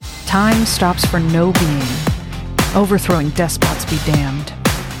Time stops for no being. Overthrowing despots be damned.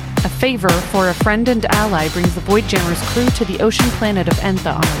 A favor for a friend and ally brings the Voidjammer's crew to the ocean planet of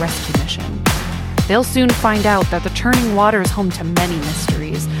Entha on a rescue mission. They'll soon find out that the churning water is home to many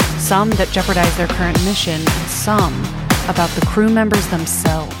mysteries, some that jeopardize their current mission, and some about the crew members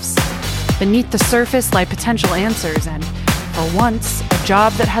themselves. Beneath the surface lie potential answers, and, for once, a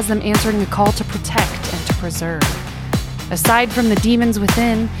job that has them answering a call to protect and to preserve. Aside from the demons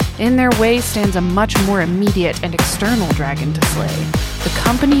within, in their way stands a much more immediate and external dragon to slay, the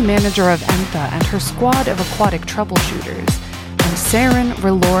company manager of Entha and her squad of aquatic troubleshooters. And Saren,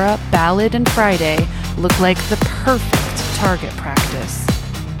 Relora, Ballad, and Friday look like the perfect target practice.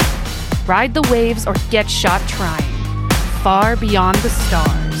 Ride the waves or get shot trying, far beyond the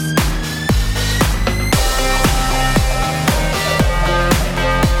stars.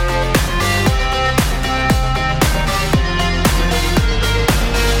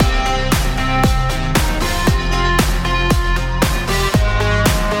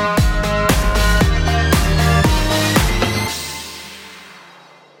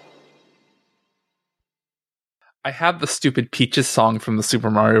 I have the stupid Peaches song from the Super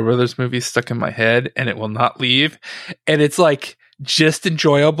Mario Brothers movie stuck in my head, and it will not leave. And it's like just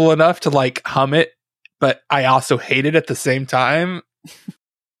enjoyable enough to like hum it, but I also hate it at the same time.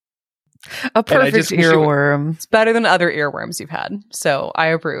 A perfect earworm. It's better than other earworms you've had, so I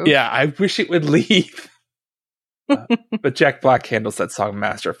approve. Yeah, I wish it would leave. But Jack Black handles that song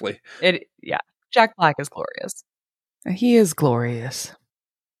masterfully. Jack Black is glorious. He is glorious.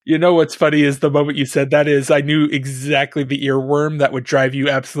 You know what's funny is the moment you said that is I knew exactly the earworm that would drive you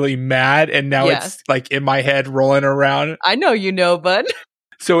absolutely mad, and now it's like in my head rolling around. I know you know, bud.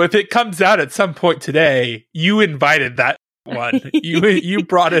 So if it comes out at some point today, you invited that one. You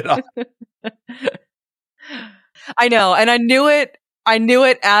brought it up. I know, and I knew it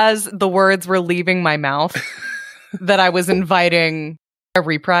as the words were leaving my mouth that I was inviting a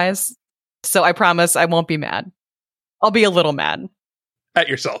reprise. So I promise I won't be mad. I'll be a little mad. At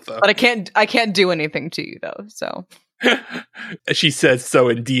yourself, though. But I can't do anything to you, though, so. She says so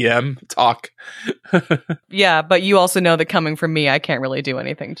in DM talk. Yeah, but you also know that coming from me, I can't really do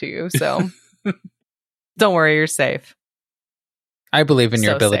anything to you, so. Don't worry, you're safe. I believe in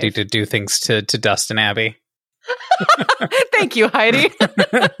your ability safe to do things to Dustin Abbey. Thank you, Heidi.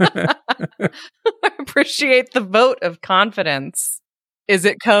 I appreciate the vote of confidence. Is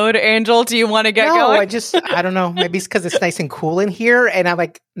it code, Angel? Do you want to get going? I don't know. Maybe it's because it's nice and cool in here and I'm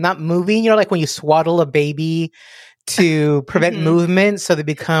like not moving. You know, like when you swaddle a baby to prevent movement so they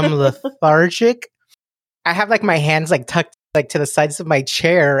become lethargic. I have like my hands like tucked like to the sides of my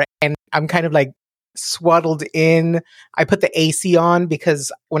chair and I'm kind of like swaddled in. I put the AC on because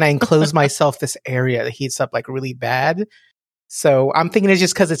when I enclose myself, this area heats up like really bad. So I'm thinking it's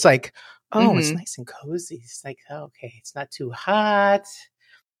just because it's like, it's nice and cozy. It's like, okay, it's not too hot.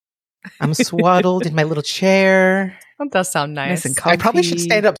 I'm swaddled in my little chair. That does sound nice and I probably should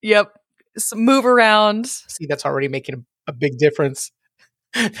stand up. Yep. So move around. See, that's already making a big difference.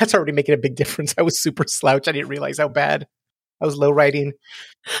 That's already making a big difference. I was super slouched. I didn't realize how bad I was low riding.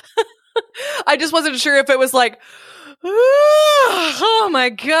 I just wasn't sure if it was like, oh my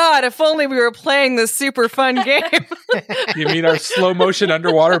God, if only we were playing this super fun game. You mean our slow motion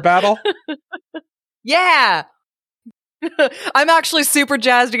underwater battle? Yeah. I'm actually super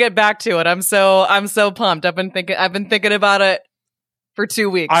jazzed to get back to it. I'm so pumped. I've been thinking about it for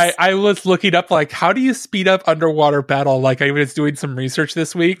 2 weeks. I was looking up like how do you speed up underwater battle? Like I was doing some research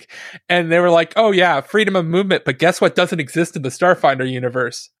this week and they were like, oh yeah, freedom of movement, but guess what doesn't exist in the Starfinder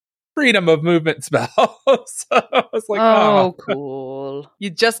universe? Freedom of movement spell. So I was like, oh, cool. You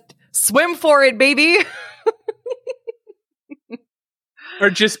just swim for it, baby. Or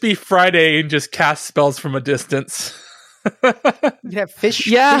just be Friday and just cast spells from a distance. You have fish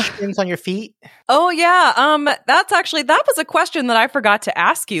fins on your feet. Oh yeah. That was a question that I forgot to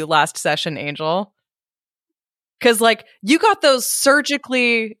ask you last session, Angel. Cause like you got those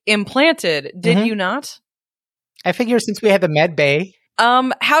surgically implanted, did you not? I figure since we had the med bay.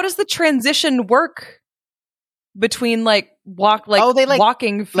 How does the transition work between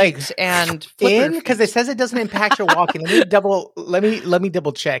walking feet and flipper? Because it says it doesn't impact your walking. Let me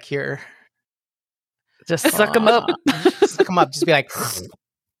double check here. Just suck them up. Suck them up. Just be like.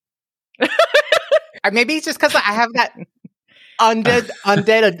 Maybe it's just because I have that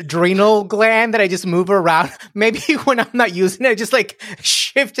undead adrenal gland that I just move around. Maybe when I'm not using it, I just like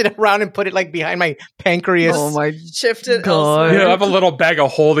shift it around and put it like behind my pancreas. Oh my shift it. God. You have a little bag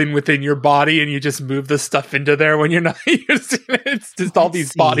of holding within your body and you just move the stuff into there when you're not using it. It's just all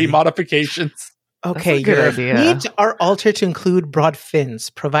these body modifications. Okay, That's a good your idea. feet are altered to include broad fins,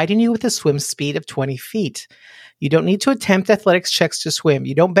 providing you with a swim speed of 20 feet. You don't need to attempt athletics checks to swim.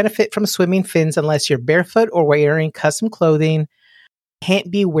 You don't benefit from swimming fins unless you're barefoot or wearing custom clothing.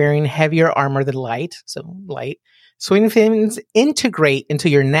 Can't be wearing heavier armor than light, so light. Swimming fins integrate into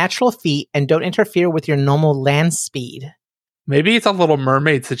your natural feet and don't interfere with your normal land speed. Maybe it's a Little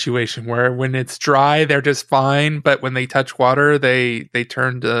Mermaid situation where when it's dry, they're just fine, but when they touch water, they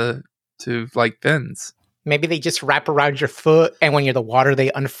turn to like fins. Maybe they just wrap around your foot, and when you're in the water,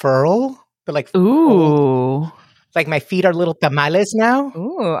 they unfurl. But like, Ooh. like my feet are little tamales now.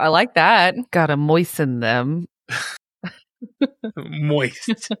 Ooh, I like that. Gotta moisten them.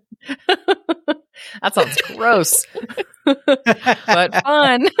 Moist. That sounds gross, but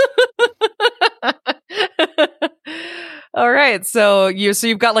fun. All right, so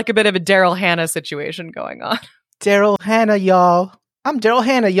you've got like a bit of a Daryl Hannah situation going on. Daryl Hannah, y'all. I'm Daryl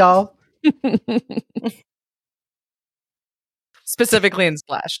Hannah, y'all. Specifically in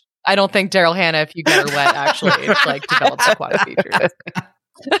Splash. I don't think Daryl Hannah, if you get her wet, actually like develops aquatic features.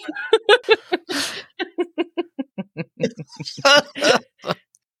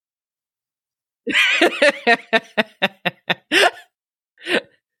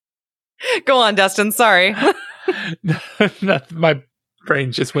 Go on, Dustin. Sorry. My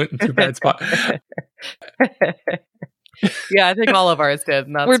brain just went into a bad spot. Yeah, I think all of ours did.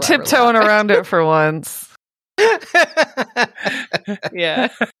 And that's We're why tiptoeing laughing. around it for once. Yeah.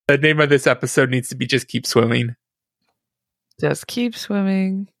 The name of this episode needs to be Just Keep Swimming. Just keep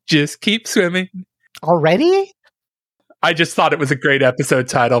swimming. Just keep swimming. Already? I just thought it was a great episode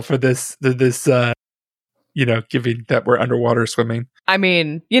title for this given that we're underwater swimming. I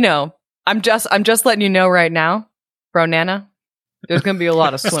mean, I'm just letting you know right now, bro Nana, there's gonna be a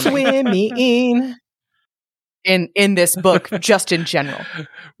lot of swimming Swimming. in this book, just in general.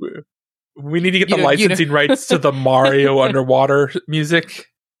 We need to get the You licensing rights to the Mario underwater music.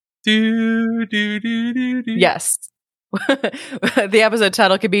 Do, do, do, do, do. Yes. The episode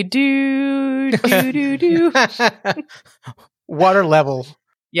title could be do do do do. Water level.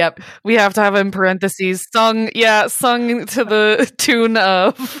 Yep. We have to have in parentheses sung to the tune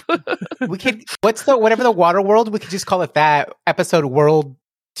of. We could. Whatever the water world? We could just call it that episode. World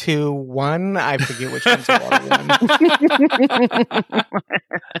 2-1. I forget which one's water one.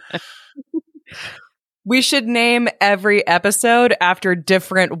 We should name every episode after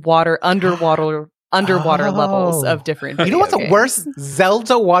different underwater levels of different. You know what's the video worst?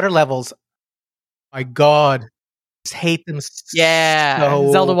 Zelda water levels. My God, just hate them. Yeah,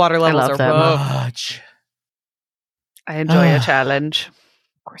 so Zelda water levels love are them. rough. much. I enjoy a challenge.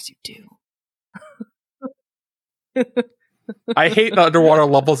 Of course you do. I hate the underwater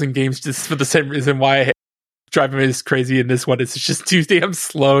levels in games just for the same reason why I hate driving me as crazy in this one. It's just too damn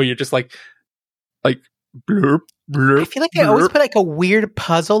slow. You're just like blurp, blurp. I feel like I always put like a weird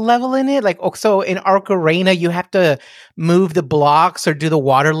puzzle level in it. Like, so in Arc Arena, you have to move the blocks or do the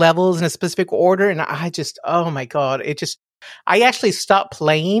water levels in a specific order. And I just, oh my God, I actually stopped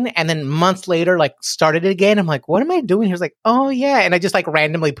playing and then months later, like started it again. I'm like, what am I doing? He was like, oh yeah. And I just like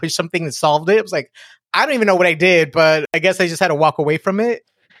randomly pushed something and solved it. I was like, I don't even know what I did, but I guess I just had to walk away from it.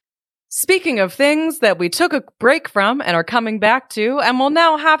 Speaking of things that we took a break from and are coming back to, and we'll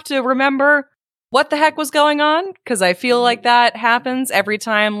now have to remember what the heck was going on, because I feel like that happens every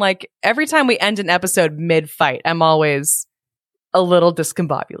time. Like every time we end an episode mid-fight, I'm always a little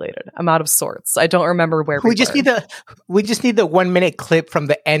discombobulated. I'm out of sorts. I don't remember where we just were. need the 1 minute clip from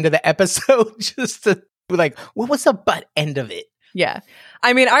the end of the episode just to be like, what was the butt end of it? Yeah.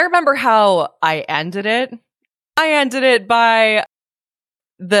 I mean, I remember how I ended it. I ended it by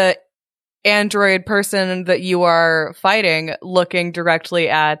the android person that you are fighting looking directly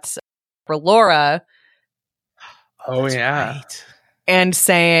at Laura. Oh, yeah. Right. And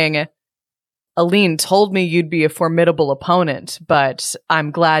saying, Aline told me you'd be a formidable opponent, but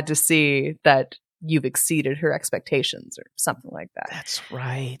I'm glad to see that you've exceeded her expectations or something like that. That's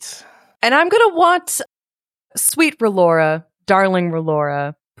right. And I'm going to want sweet Relora, darling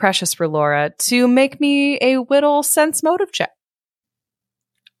Relora, precious Relora to make me a whittle sense motive check.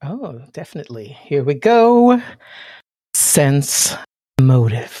 Oh, definitely. Here we go. Sense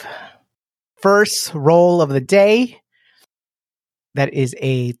motive. First roll of the day. That is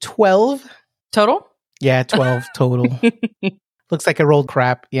a 12. Total? Yeah, 12 total. Looks like I rolled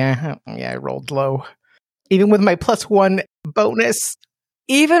crap. Yeah, I rolled low. Even with my +1 bonus.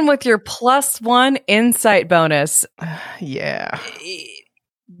 Even with your +1 insight bonus, Yeah.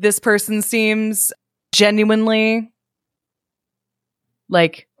 this person seems genuinely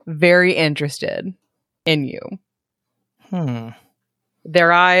like very interested in you.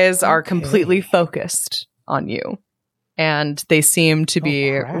 Their eyes are completely focused on you, and they seem to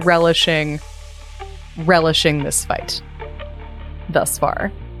be relishing this fight thus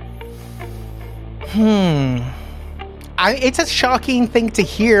far. It's a shocking thing to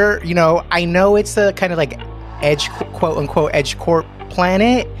hear. You know, I know it's a kind of like quote unquote edge court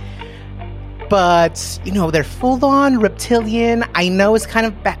planet, but you know, they're full on reptilian. I know it's kind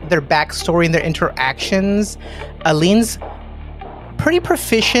of their backstory and their interactions. Aline's pretty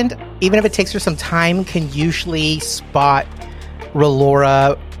proficient, even if it takes her some time, can usually spot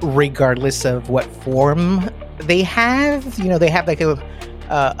Relora regardless of what form they have. You know, they have like a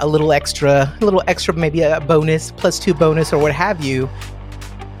little extra, maybe a bonus, +2 bonus or what have you.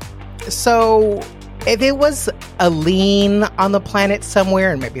 So if it was Aline on the planet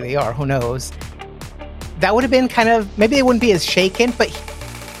somewhere, and maybe they are, who knows, that would have been kind of, maybe they wouldn't be as shaken, but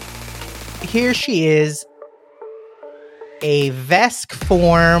here she is, a Vesk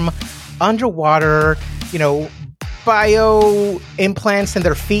form, underwater, you know, bio implants in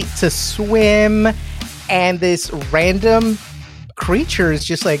their feet to swim, and this random creature is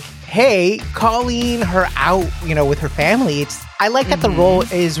just like, hey, calling her out, you know, with her family. I like that the role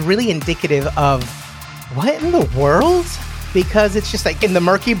is really indicative of what in the world? Because it's just like in the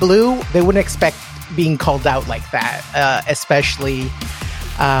murky blue, they wouldn't expect being called out like that, especially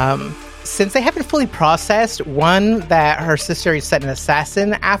since they haven't fully processed, one, that her sister set an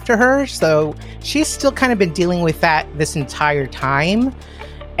assassin after her, so she's still kind of been dealing with that this entire time.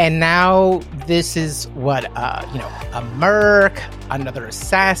 And now this is what, you know, a merc, another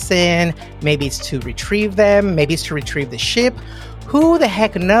assassin, maybe it's to retrieve them, maybe it's to retrieve the ship. Who the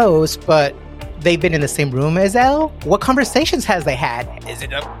heck knows, but they've been in the same room as Elle. What conversations has they had? Is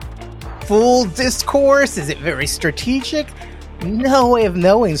it a full discourse? Is it very strategic? No way of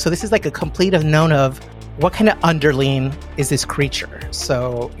knowing. So this is like a complete unknown of what kind of underling is this creature.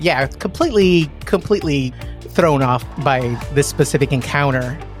 So yeah, completely thrown off by this specific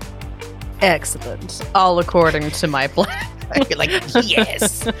encounter. Excellent. All according to my plan. I feel like,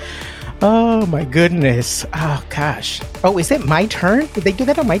 yes. Oh my goodness. Oh gosh. Oh, is it my turn? Did they do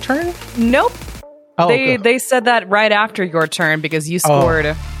that on my turn? Nope. Oh, they said that right after your turn because you scored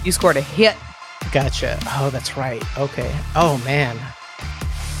a hit. Gotcha. Oh, that's right. Okay. Oh man.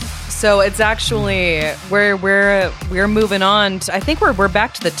 So it's actually we're moving on to, I think we're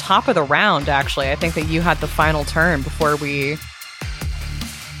back to the top of the round. Actually, I think that you had the final turn before we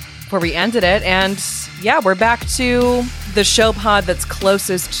ended it, and yeah, we're back to the show pod that's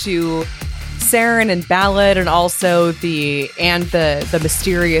closest to Saren and Ballad, and also the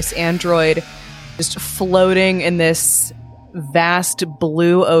mysterious android just floating in this vast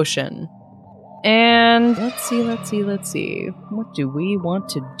blue ocean. And let's see. What do we want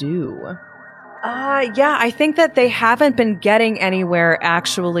to do? Yeah, I think that they haven't been getting anywhere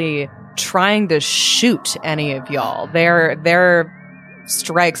actually trying to shoot any of y'all. Their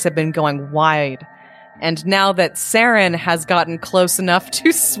strikes have been going wide. And now that Saren has gotten close enough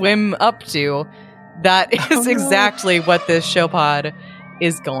to swim up to, that is exactly what this show pod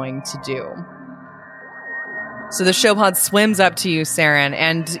is going to do. So the show pod swims up to you, Saren,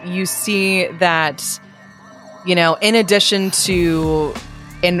 and you see that, you know, in addition to,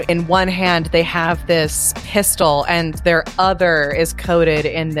 in one hand, they have this pistol, and their other is coated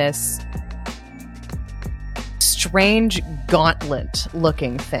in this strange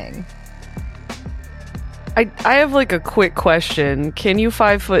gauntlet-looking thing. I have like a quick question. Can you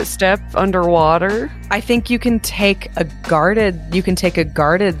 5-foot step underwater? I think you can take a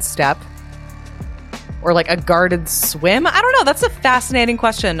guarded step. Or like a guarded swim? I don't know. That's a fascinating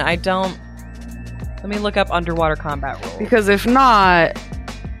question. Let me look up underwater combat rules. Because if not,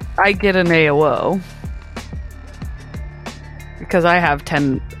 I get an AOO. Because I have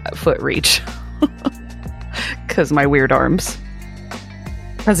 10-foot reach. Because my weird arms.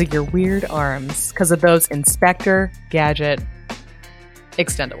 Because of your weird arms. Because of those Inspector Gadget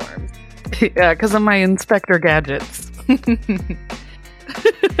extendo arms. Yeah, because of my Inspector Gadgets.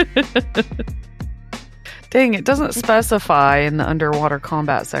 Dang, it doesn't specify in the underwater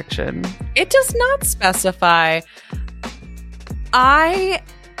combat section. It does not specify. I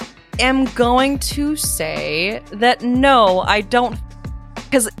am going to say that no, I don't.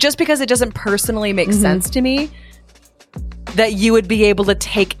 Because it doesn't personally make sense to me that you would be able to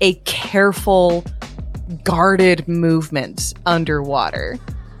take a careful, guarded movement underwater.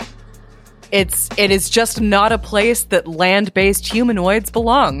 It is just not a place that land-based humanoids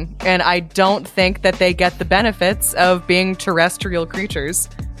belong, and I don't think that they get the benefits of being terrestrial creatures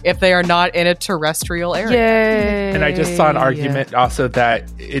if they are not in a terrestrial area. Yay. And I just saw an argument also that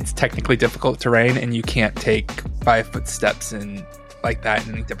it's technically difficult terrain and you can't take 5-foot steps in like that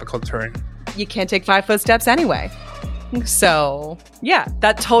in any difficult terrain. You can't take 5 footsteps anyway. So, yeah,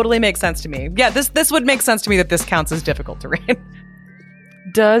 that totally makes sense to me. Yeah, this would make sense to me that this counts as difficult terrain.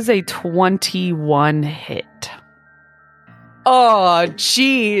 Does a 21 hit? Oh,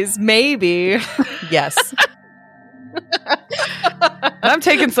 geez, maybe. Yes. I'm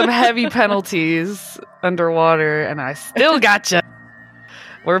taking some heavy penalties underwater, and I still gotcha.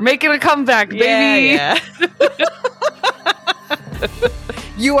 We're making a comeback, baby. Yeah.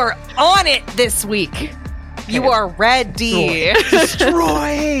 You are on it this week. You are ready.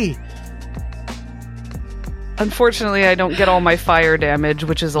 Destroy! Unfortunately, I don't get all my fire damage,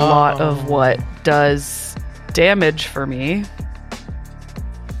 which is a lot of what does damage for me.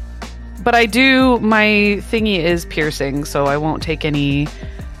 But I do, my thingy is piercing, so I won't take any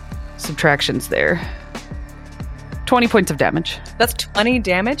subtractions there. 20 points of damage. That's 20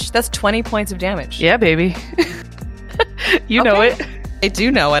 damage? That's 20 points of damage. Yeah, baby. You know it. I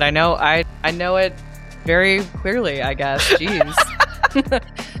do know it. I know it very clearly, I guess. Jeez.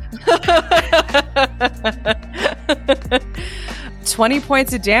 20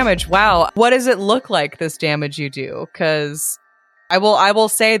 points of damage. Wow. What does it look like, this damage you do? Because I will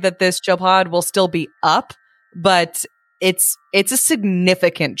say that this Chopod will still be up, but it's a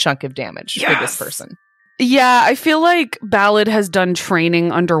significant chunk of damage for this person. Yeah, I feel like Ballad has done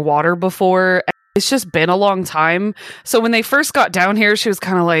training underwater before. It's just been a long time. So when they first got down here, she was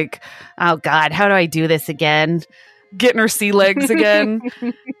kind of like, oh God, how do I do this again? Getting her sea legs again.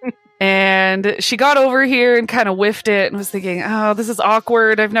 And she got over here and kind of whiffed it and was thinking, oh, this is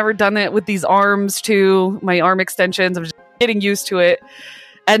awkward. I've never done it with these arms too. My arm extensions. I'm just getting used to it.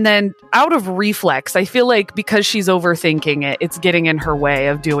 And then out of reflex, I feel like because she's overthinking it, it's getting in her way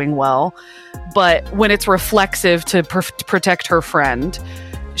of doing well. But when it's reflexive to protect her friend,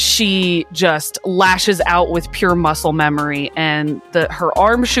 she just lashes out with pure muscle memory, and her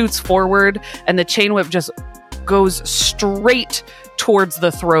arm shoots forward and the chain whip just goes straight towards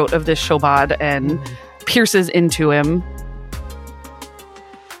the throat of this Chopod and pierces into him.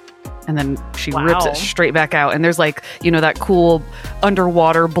 And then she rips it straight back out. And there's like, that cool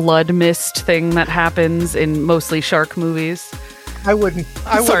underwater blood mist thing that happens in mostly shark movies. I wouldn't.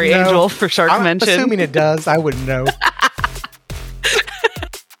 Sorry, know. Angel, for shark mention. I'm assuming it does. I wouldn't know.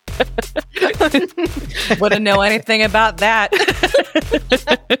 Wouldn't know anything about that.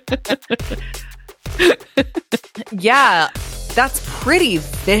 Yeah, that's pretty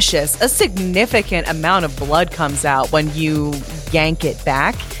vicious. A significant amount of blood comes out when you yank it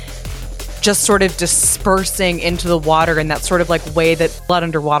back, just sort of dispersing into the water in that sort of like way that blood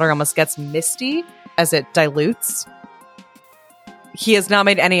underwater almost gets misty as it dilutes. He has not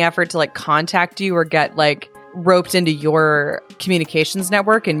made any effort to like contact you or get like roped into your communications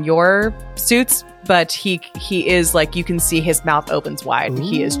network in your suits, but he is like, you can see his mouth opens wide. And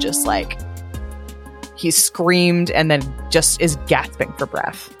he is just like, he screamed and then just is gasping for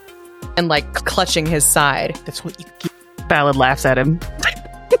breath and like clutching his side. That's what you get. Ballad laughs at him.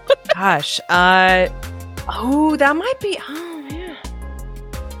 Gosh, that might be. Oh yeah,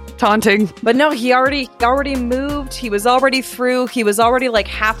 taunting. But no, he already moved. He was already through. He was already like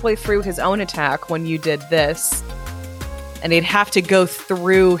halfway through his own attack when you did this, and he'd have to go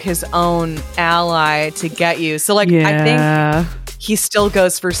through his own ally to get you. So like, I think he still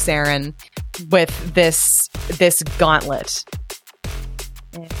goes for Saren with this gauntlet,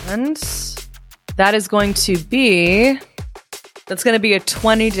 and that is going to be. That's going to be a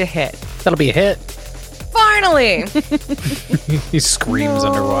 20 to hit. That'll be a hit. Finally! He screams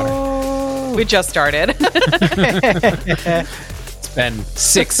underwater. We just started. It's been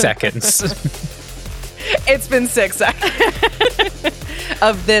 6 seconds. It's been 6 seconds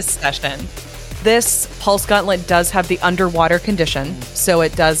of this session. This Pulse Gauntlet does have the underwater condition, so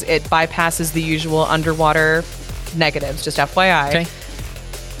it bypasses the usual underwater negatives, just FYI. Okay.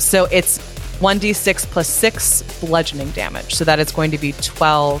 So it's 1d6 plus 6 bludgeoning damage. So that is going to be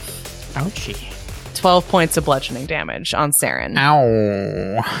 12. Ouchie. 12 points of bludgeoning damage on Saren.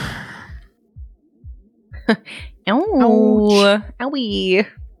 Ow. Ow. Owie.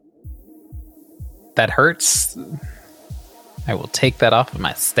 That hurts. I will take that off of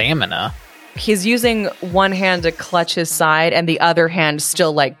my stamina. He's using one hand to clutch his side, and the other hand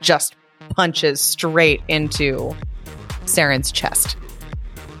still like just punches straight into Saren's chest.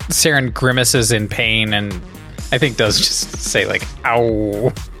 Saren grimaces in pain and I think does just say like,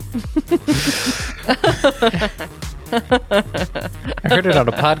 ow. I heard it on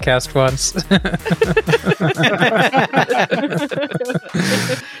a podcast once.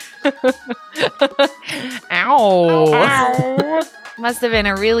 Ow. Must have been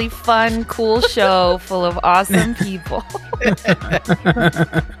a really fun, cool show full of awesome people.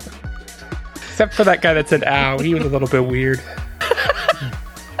 Except for that guy that said ow. He was a little bit weird.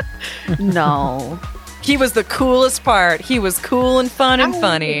 No. He was the coolest part. He was cool and fun and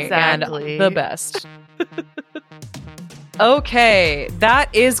funny. Exactly. And the best. Okay, that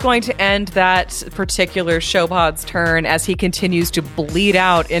is going to end that particular Showpod's turn as he continues to bleed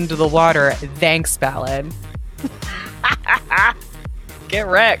out into the water. Thanks, Ballad. Get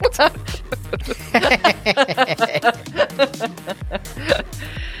wrecked.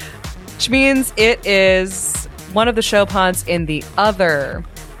 Which means it is one of the Showpods in the other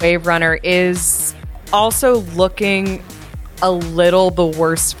Wave Runner is also looking a little the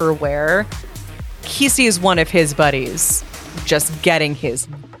worse for wear. He sees one of his buddies just getting his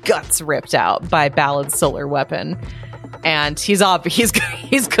guts ripped out by Ballad's solar weapon, and he's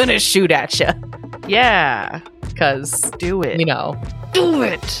gonna shoot at you. Yeah. Because Do it. you know, Do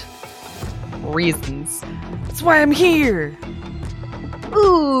it. reasons. That's why I'm here.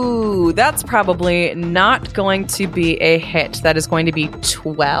 Ooh, that's probably not going to be a hit. That is going to be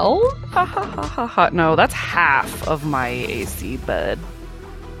 12. Ha ha ha ha ha. No, that's half of my AC, bud.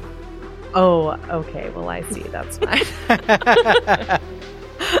 Oh, okay. Well, I see. That's fine.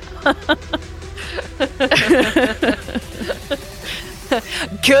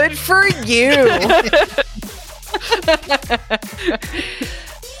 Good for you.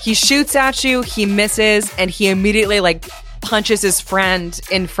 He shoots at you, he misses, and he immediately punches his friend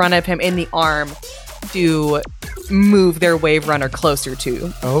in front of him in the arm to move their Wave Runner closer to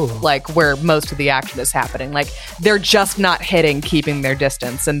where most of the action is happening. They're just not hitting, keeping their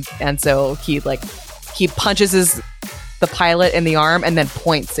distance, and so he punches the pilot in the arm and then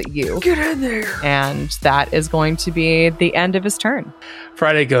points at you. Get in there. And that is going to be the end of his turn.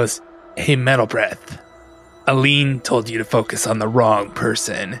 Friday goes, "Hey, Metal Breath. Aline told you to focus on the wrong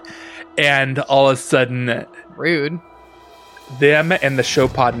person." And all of a sudden, Rude. them and the show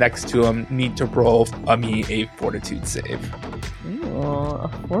pod next to him need to roll a fortitude save. Ooh, a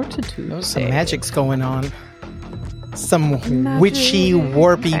fortitude Some save. magic's going on. Some Magic. witchy,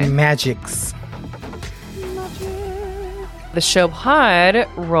 warpy Okay. magics. The show pod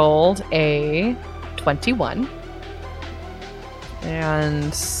rolled a 21.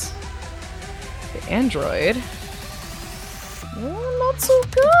 And the android... not so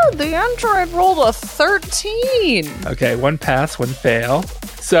good. The android rolled a 13. Okay, one pass, one fail.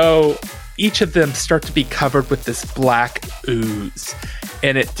 So each of them start to be covered with this black ooze,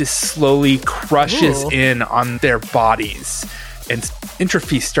 and it just slowly crushes Ooh. in on their bodies. And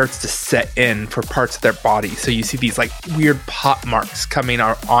entropy starts to set in for parts of their body. So you see these weird pot marks coming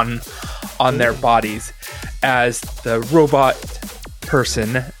on their bodies as the robot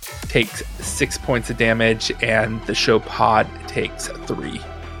person takes 6 points of damage and the show pod takes 3.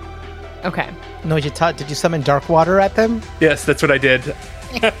 Okay. No, did you summon dark water at them? Yes, that's what I did.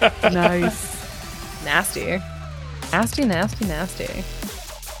 Nice. Nasty. Nasty, nasty, nasty.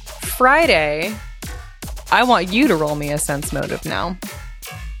 Friday, I want you to roll me a sense motive now.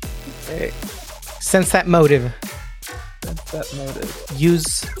 Okay, Sense that motive. that's that motive.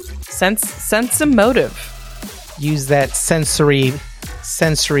 Use Sense a motive. that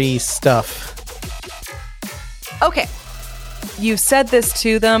sensory stuff. Okay. You said this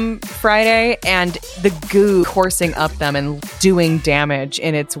to them Friday, and the goo coursing up them and doing damage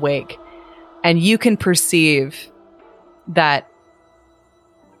in its wake. And you can perceive that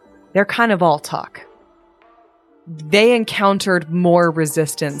they're kind of all talk. They encountered more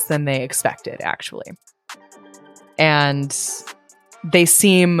resistance than they expected, actually. And they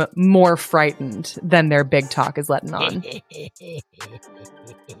seem more frightened than their big talk is letting on.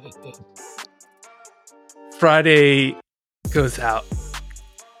 Friday goes out.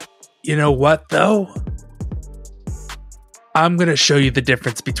 You know what, though? I'm going to show you the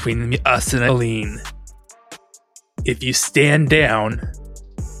difference between us and Aline. If you stand down,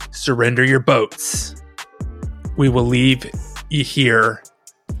 surrender your boats, we will leave you here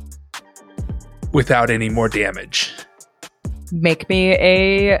without any more damage. Make me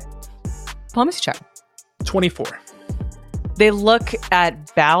a diplomacy check. 24. They look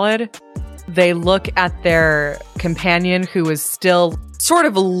at Ballad. They look at their companion, who is still sort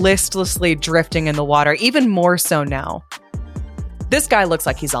of listlessly drifting in the water, even more so now. This guy looks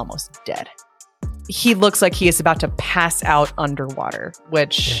like he's almost dead. He looks like he is about to pass out underwater,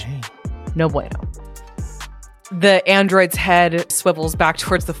 which, no bueno. The android's head swivels back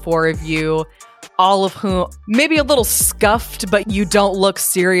towards the four of you, all of whom maybe a little scuffed, but you don't look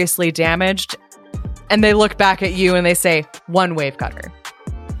seriously damaged. And they look back at you and they say, "One wave cutter.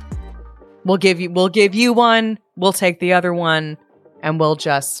 We'll give you one. We'll take the other one. and we'll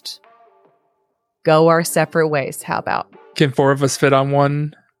just go our separate ways. How about? Can 4 of us fit on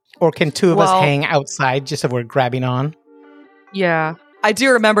one? Or can 2 of us Well- hang outside just so we're grabbing on? Yeah. I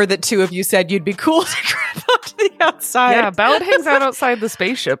do remember that 2 of you said you'd be cool to grab onto the outside. Yeah, Ballad hangs out outside the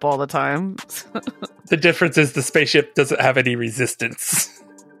spaceship all the time. The difference is the spaceship doesn't have any resistance.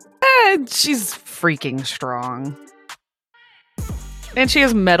 And she's freaking strong. And she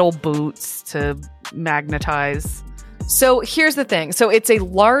has metal boots to magnetize. So here's the thing. So it's a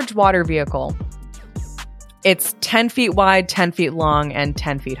large water vehicle. It's 10 feet wide, 10 feet long, and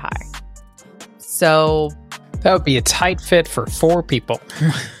 10 feet high. So That would be a tight fit for 4 people.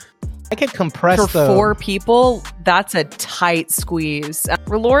 I could compress for though. 4 people, that's a tight squeeze.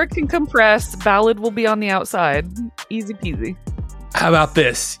 Relora can compress. Ballad will be on the outside. Easy peasy. How about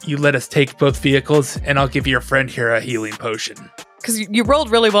this? You let us take both vehicles, and I'll give your friend here a healing potion. Because you rolled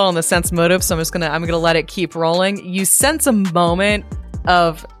really well on the sense motive, so I'm gonna let it keep rolling. You sense a moment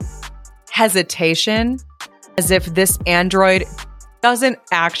of hesitation, as if this android doesn't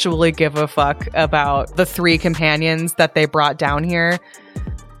actually give a fuck about the 3 companions that they brought down here.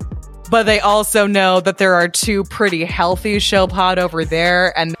 But they also know that there are 2 pretty healthy Showpod over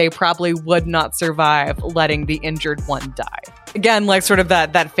there, and they probably would not survive letting the injured one die. Again, like sort of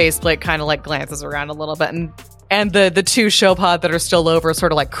that faceplate kind of like glances around a little bit, and the 2 Showpod that are still over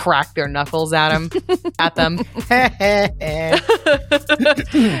sort of like crack their knuckles at them.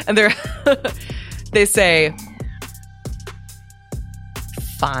 And they say,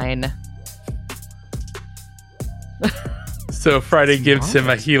 fine. So Friday gives him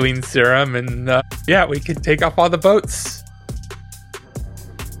a healing serum, and we can take off all the boats.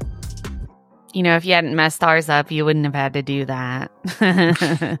 You know, if you hadn't messed ours up, you wouldn't have had to do that.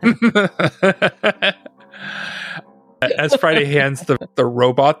 As Friday hands the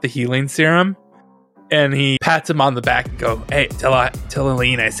robot the healing serum, and he pats him on the back and go, "Hey, tell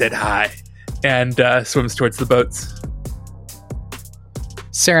Aline I said hi," and swims towards the boats.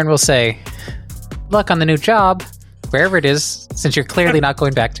 Saren will say, luck on the new job, wherever it is, since you're clearly not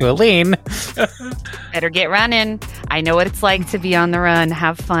going back to Aline. Better get running. I know what it's like to be on the run.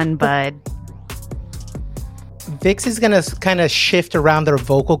 Have fun, bud. Vix is going to kind of shift around their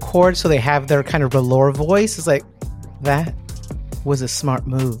vocal cords so they have their kind of velour voice. It's like, that was a smart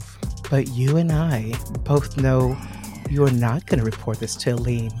move. But you and I both know you are not going to report this to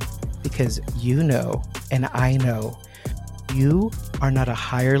Aline because you know and I know you are not a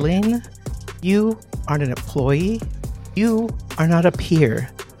hireling. You aren't an employee. You are not a peer.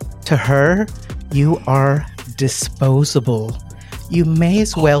 To her, you are disposable. You may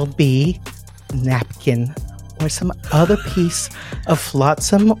as well be napkin or some other piece of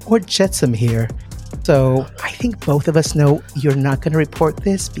flotsam or jetsam here. So I think both of us know you're not going to report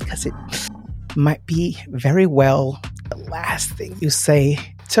this because it might be very well the last thing you say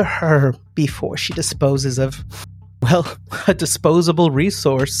to her before she disposes of, well, a disposable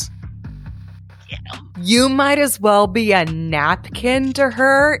resource. You might as well be a napkin to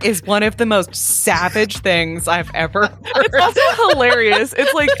her is one of the most savage things I've ever heard. It's also hilarious.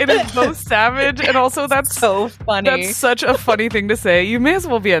 It's like, it is both savage and also that's so funny. That's such a funny thing to say. You may as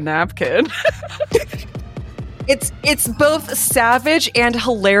well be a napkin. It's both savage and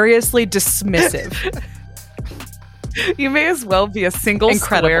hilariously dismissive. You may as well be a single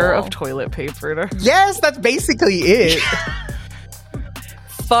Incredible. square of toilet paper. To Yes, that's basically it.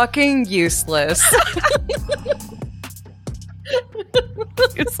 Fucking useless.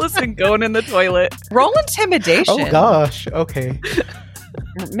 useless and going in the toilet. Roll intimidation. Oh gosh, okay.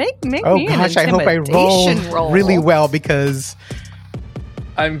 Make Oh me gosh, an I hope I intimidation roll really well because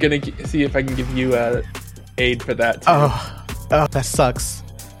I'm gonna see if I can give you aid for that. Too. oh, that sucks.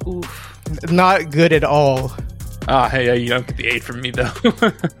 Oof. Not good at all. Hey, you don't get the aid from me though.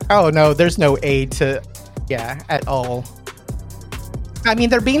 Oh no, there's no aid to, at all. I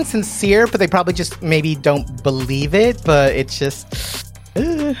mean, they're being sincere, but they probably just maybe don't believe it. But it's just,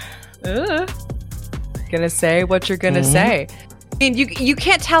 Gonna say what you're gonna say. I mean, you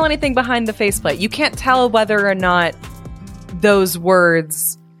can't tell anything behind the faceplate. You can't tell whether or not those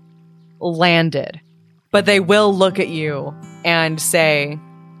words landed, but they will look at you and say,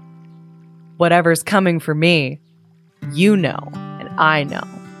 whatever's coming for me, you know, and I know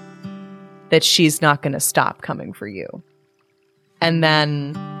that she's not going to stop coming for you. And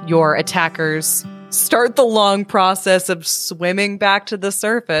then your attackers start the long process of swimming back to the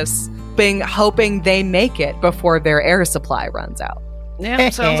surface, hoping they make it before their air supply runs out.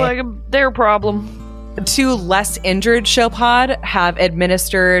 Yeah, sounds like their problem. The 2 less injured Showpod have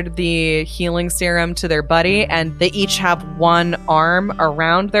administered the healing serum to their buddy, and they each have 1 arm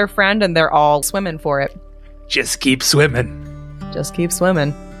around their friend, and they're all swimming for it. Just keep swimming. just keep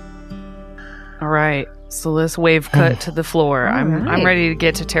swimming. All right. So let's wave cut to the floor. I'm right. ready to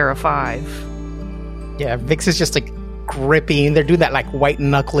get to Terra 5. Yeah, Vix is just like gripping. They're doing that like white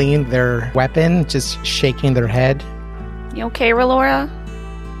knuckling their weapon, just shaking their head. You okay, Relora?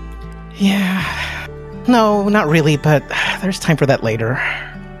 Yeah. No, not really, but there's time for that later.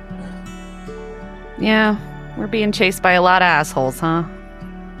 Yeah, we're being chased by a lot of assholes, huh?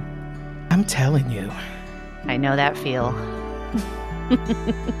 I'm telling you. I know that feel.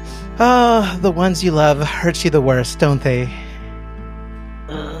 Oh, the ones you love hurt you the worst, don't they?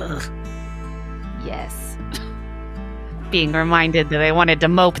 Yes. Being reminded that I wanted to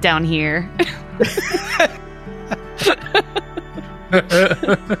mope down here.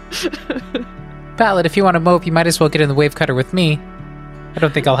 Ballad, if you want to mope, you might as well get in the wave cutter with me. I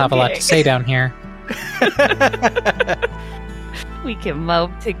don't think I'll have a lot to say down here. We can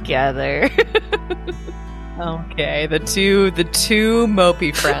mope together. Okay, the two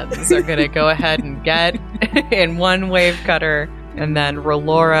mopey friends are gonna go ahead and get in one wave cutter, and then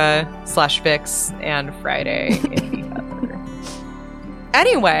Relora / Vix and Friday in the other.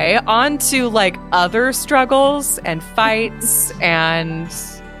 Anyway, on to like other struggles and fights and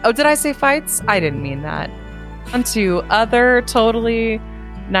did I say fights? I didn't mean that. On to other totally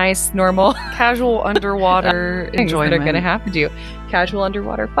nice, normal, Casual underwater things that are enjoyment. going to happen to you. Casual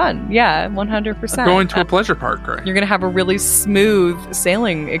underwater fun. Yeah, 100%. Going to a pleasure park, right? You're going to have a really smooth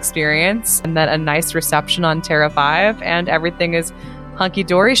sailing experience and then a nice reception on Terra 5, and everything is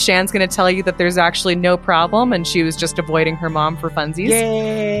hunky-dory. Shan's going to tell you that there's actually no problem and she was just avoiding her mom for funsies.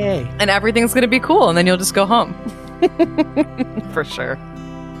 Yay! And everything's going to be cool, and then you'll just go home. For sure.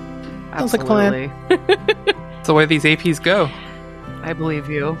 Sounds like a plan. Absolutely. It's the way these APs go. I believe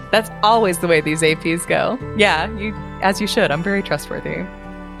you. That's always the way these APs go. Yeah, as you should. I'm very trustworthy.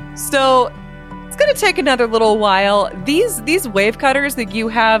 So it's going to take another little while. These wave cutters that you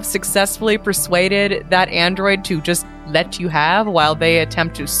have successfully persuaded that android to just let you have while they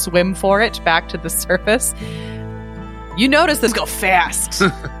attempt to swim for it back to the surface, you notice this go fast.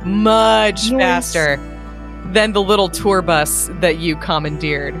 Much faster than the little tour bus that you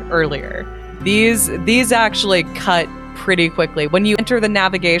commandeered earlier. These actually cut pretty quickly. When you enter the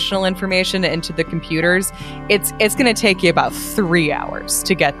navigational information into the computers, it's going to take you about 3 hours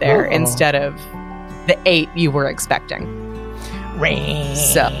to get there instead of the 8 you were expecting.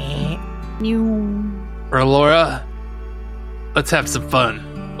 So, Or Laura, let's have some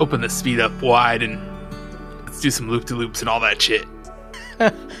fun. Open the speed up wide and let's do some loop-de-loops and all that shit.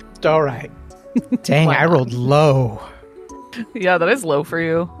 All right. Dang, I rolled low. Yeah, that is low for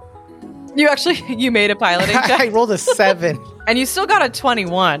you. you made a piloting check. I rolled a 7. And you still got a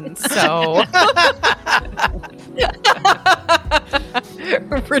 21, so...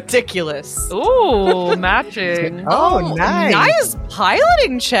 Ridiculous. Ooh, matching. Oh, nice. Nice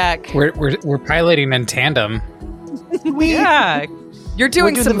piloting check. We're piloting in tandem. Yeah. You're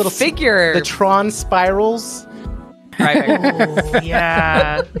doing We're some the figure... The Tron spirals. driving. Oh,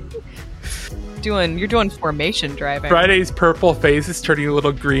 yeah. You're doing formation driving. Friday's purple face is turning a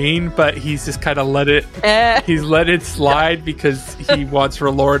little green, but he's just kind of let it slide because he wants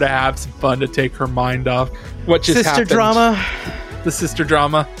Relora to have some fun to take her mind off what just Sister happened. drama. The sister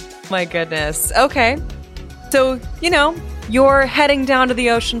drama. My goodness. Okay. So, you're heading down to the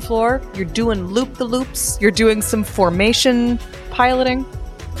ocean floor. You're doing loop-the-loops. You're doing some formation piloting.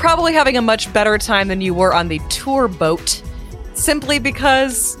 Probably having a much better time than you were on the tour boat. Simply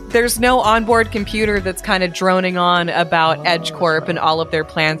because there's no onboard computer that's kind of droning on about EdgeCorp and all of their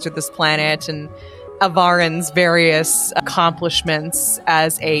plans for this planet and Avarin's various accomplishments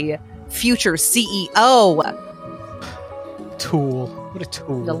as a future CEO. Tool. What a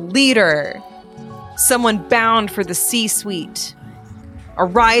tool. The leader. Someone bound for the C-suite. A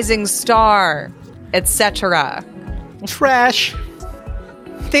rising star, etc. Trash.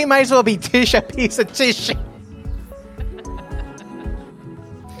 They might as well be a piece of tissue.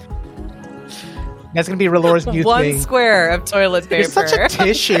 That's going to be Relora's new One thing. square of toilet paper. You're such a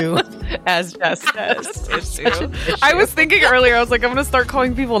tissue. As Jess says. I was thinking earlier, I was like, I'm going to start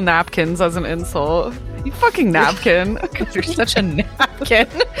calling people napkins as an insult. You fucking napkin. You're such a napkin.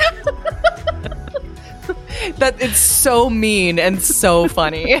 That it's so mean and so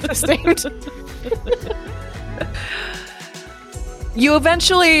funny at the same time. You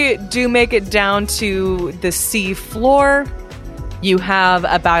eventually do make it down to the sea floor. You have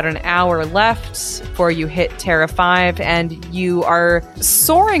about an hour left before you hit Terra 5, and you are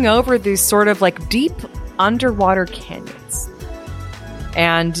soaring over these sort of like deep underwater canyons.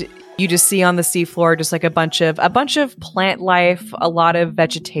 And you just see on the seafloor just like a bunch of plant life, a lot of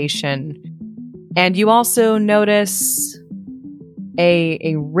vegetation. And you also notice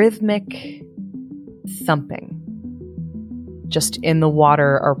a rhythmic thumping just in the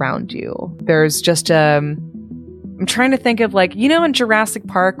water around you. There's just I'm trying to think of, like, you know, in Jurassic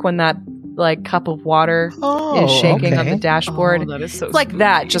Park when that like cup of water is shaking on the dashboard. Oh, that is so it's like spooky.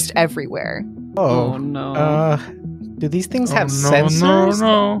 that, just everywhere. Oh no. Do these things have sensors?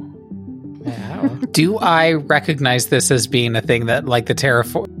 No. Wow. Do I recognize this as being a thing that, like, the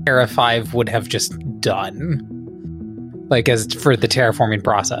Terra 5 would have just done? Like, as for the terraforming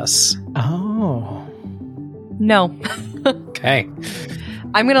process? Oh. No. Okay.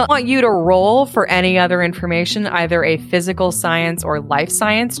 I'm going to want you to roll for any other information, either a physical science or life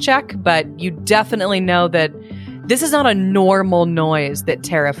science check, but you definitely know that this is not a normal noise that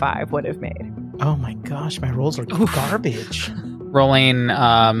Terra 5 would have made. Oh my gosh, my rolls are garbage. Rolling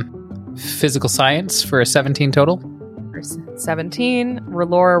physical science for a 17 total. 17.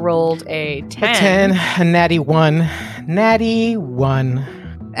 Relora rolled a 10. A 10, a natty 1. Natty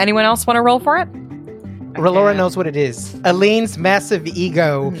 1. Anyone else want to roll for it? Relora knows what it is. Aleen's massive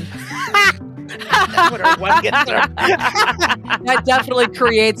ego. That's what her one gets her. That definitely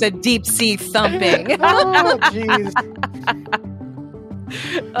creates a deep sea thumping. Oh, jeez.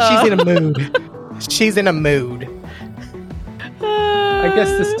 She's in a mood. She's in a mood. I guess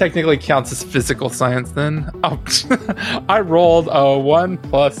this technically counts as physical science then. Oh, I rolled a 1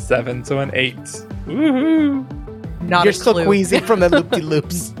 + 7, so an 8. Woohoo! Not You're a still clue. queasy from the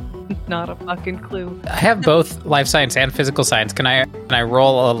loop-de-loops. Not a fucking clue. I have both life science and physical science. Can I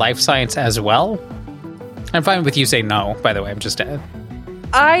roll a life science as well? I'm fine with you saying no, by the way. I'm just...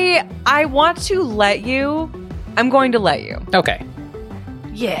 I want to let you. I'm going to let you. Okay.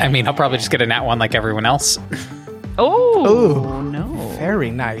 Yeah. I mean, I'll probably just get a nat 1 like everyone else. Oh, Ooh. no.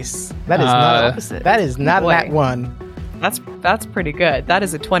 Very nice. That is not opposite. That is not Boy. that one. That's pretty good. That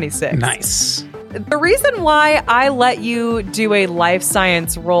is a 26. Nice. The reason why I let you do a life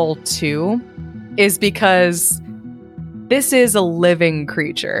science roll too is because this is a living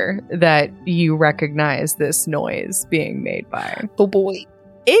creature that you recognize this noise being made by. Oh boy.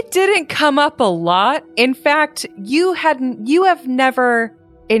 It didn't come up a lot. In fact, you have never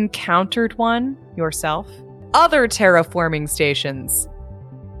encountered one yourself. Other terraforming stations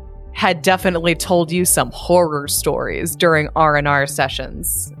had definitely told you some horror stories during R&R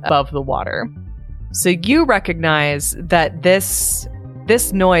sessions above the water. So you recognize that this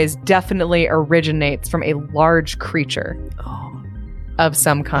noise definitely originates from a large creature of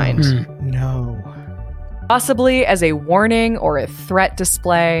some kind. No. Possibly as a warning or a threat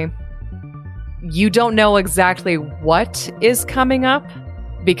display. You don't know exactly what is coming up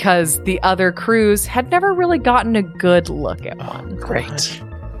because the other crews had never really gotten a good look at one. Great.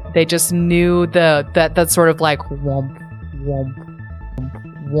 They just knew that sort of like womp,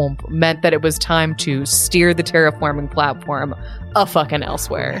 womp, womp meant that it was time to steer the terraforming platform a fucking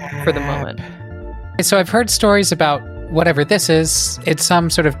elsewhere for the moment. So I've heard stories about whatever this is. It's some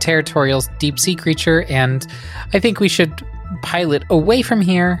sort of territorial deep sea creature, and I think we should pilot away from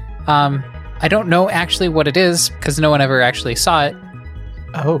here. I don't know actually what it is because no one ever actually saw it.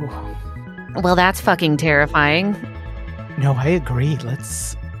 Oh. Well, that's fucking terrifying. No, I agree.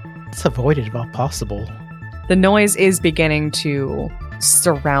 Let's avoid it if all possible. The noise is beginning to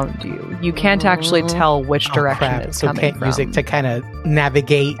surround you. You can't actually tell which direction it's so coming can't from use it to kind of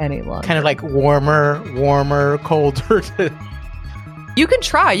navigate any longer. kind of like warmer, colder. You can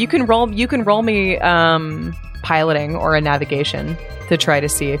try. You can roll me piloting or a navigation to try to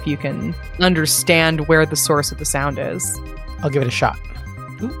see if you can understand where the source of the sound is. I'll give it a shot.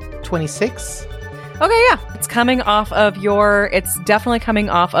 Ooh, 26. Okay, yeah. It's definitely coming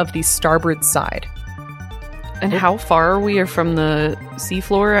off of the starboard side. And how far are we from the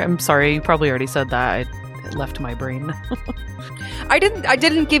seafloor? I'm sorry, you probably already said that. It left my brain. I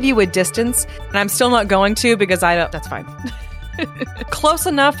didn't give you a distance, and I'm still not going to because I don't. That's fine. Close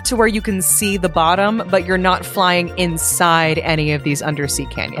enough to where you can see the bottom, but you're not flying inside any of these undersea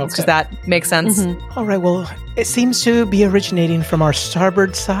canyons. Okay. Does that make sense? Mm-hmm. All right, well, it seems to be originating from our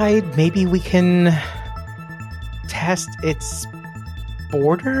starboard side. Maybe we can test its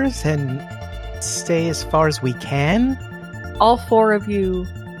borders and stay as far as we can. All four of you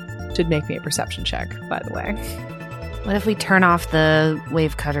should make me a perception check, by the way. What if we turn off the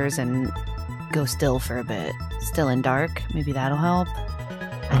wave cutters and go still for a bit? Still in dark? Maybe that'll help.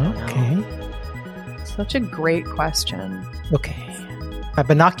 I don't know. Okay. Such a great question. Okay. My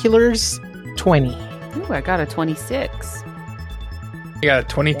binoculars, 20. Ooh, I got a 26. I got a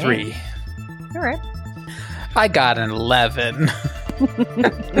 23. All right. I got an 11.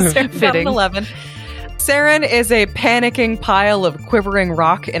 Saren's got an Fitting. 11. Saren is a panicking pile of quivering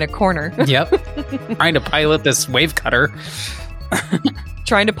rock in a corner. Yep. Trying to pilot this wave cutter.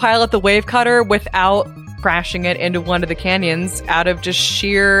 trying to pilot the wave cutter without crashing it into one of the canyons out of just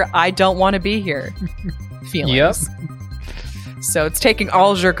sheer I don't want to be here feelings. Yep. So it's taking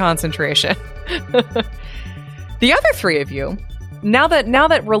all your concentration. The other three of you, now that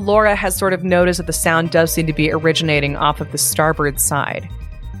Relora has sort of noticed that the sound does seem to be originating off of the starboard side.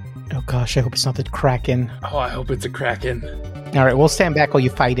 Oh gosh, I hope it's not the Kraken. Oh, I hope it's a Kraken. All right, we'll stand back while you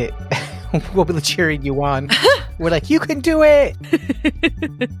fight it. We'll be cheering you on. We're like, you can do it!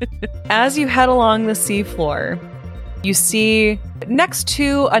 As you head along the seafloor, you see next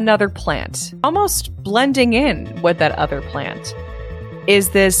to another plant, almost blending in with that other plant, is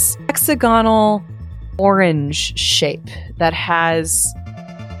this hexagonal orange shape that has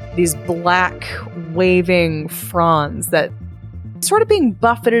these black waving fronds that sort of being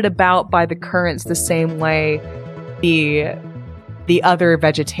buffeted about by the currents the same way the other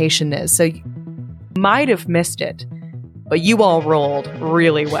vegetation is. So you might have missed it, but you all rolled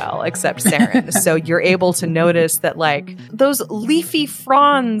really well, except Saren. So you're able to notice that, like, those leafy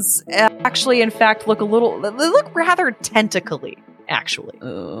fronds actually, in fact, they look rather tentacly, actually.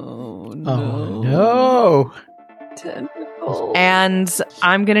 Oh, no. Oh no! Tentacle. And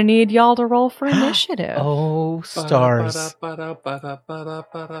I'm going to need y'all to roll for initiative. Oh, stars.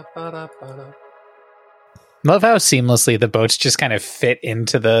 Love how seamlessly the boats just kind of fit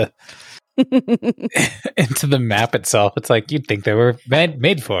into the into the map itself. It's like you'd think they were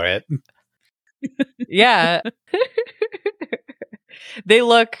made for it. Yeah. They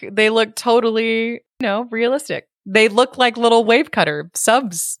look totally, realistic. They look like little wave cutter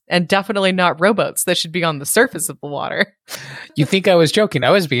subs and definitely not rowboats that should be on the surface of the water. You think I was joking? I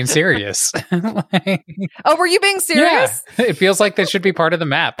was being serious. Oh, were you being serious? Yeah, it feels like they should be part of the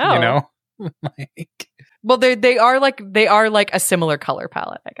map, Oh. Well, they are like a similar color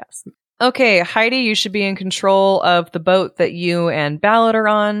palette, I guess. Okay, Heidi, you should be in control of the boat that you and Ballad are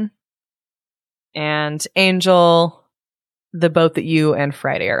on. And Angel, the boat that you and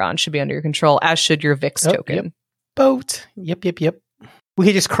Friday are on should be under your control, as should your Vix token. Yep. Boat. Yep. We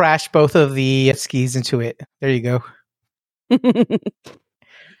could just crash both of the skis into it. There you go.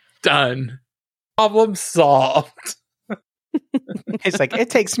 Done. Problem solved. It's like, it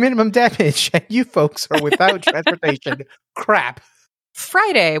takes minimum damage, and you folks are without transportation. Crap.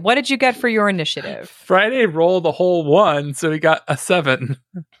 Friday, what did you get for your initiative? Friday rolled a whole 1, so he got a 7.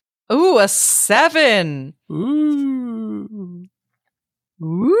 Ooh, a 7. Ooh.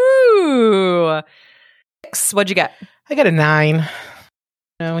 Ooh. Vix, what'd you get? I got a 9.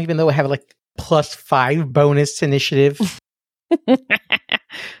 Even though I have like +5 bonus to initiative.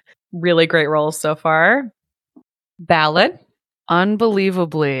 Really great rolls so far. Ballad.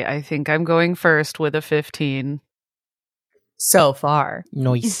 Unbelievably, I think I'm going first with a 15. So far.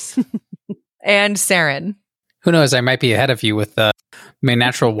 Nice. And Saren. Who knows? I might be ahead of you with my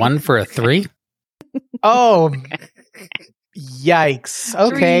natural 1 for a 3. Oh, yikes.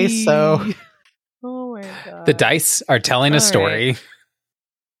 Okay, 3. so Oh my god. The dice are telling a All story.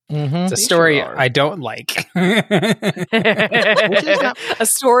 mhm. It's a story I don't like. Which is not, a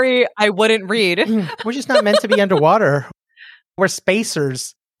story I wouldn't read. we're just not meant to be underwater. We're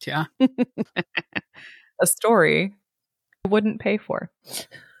spacers. Yeah. A story I wouldn't pay for.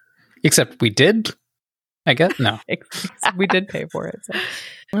 Except we did. I guess no. We did pay for it. So.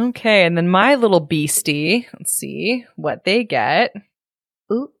 Okay, and then my little beastie. Let's see what they get.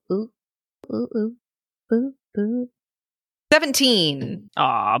 Ooh, ooh, ooh, ooh, ooh, ooh. 17.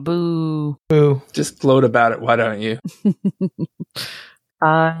 Aw, boo. Boo. Just gloat about it, why don't you?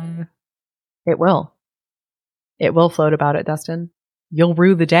 It will. It will float about it, Dustin. You'll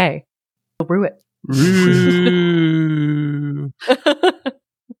rue the day. You'll rue it. Roo.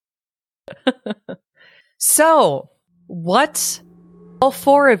 So, what all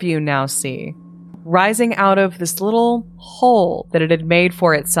four of you now see rising out of this little hole that it had made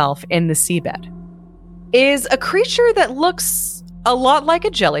for itself in the seabed is a creature that looks a lot like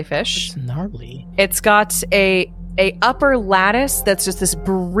a jellyfish. It's gnarly. It's got a upper lattice that's just this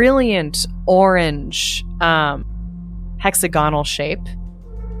brilliant orange hexagonal shape.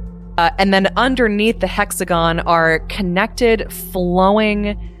 And then underneath the hexagon are connected,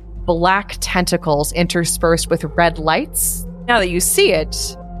 flowing black tentacles interspersed with red lights. Now that you see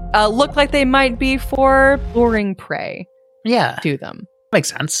it, look like they might be for luring prey Yeah. to them. Makes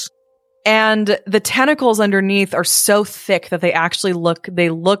sense. And the tentacles underneath are so thick that they actually look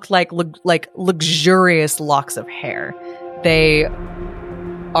like luxurious locks of hair. They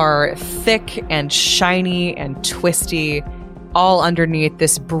are thick and shiny and twisty, all underneath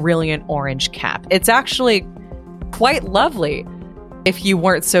this brilliant orange cap. It's actually quite lovely if you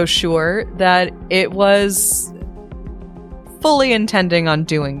weren't so sure that it was fully intending on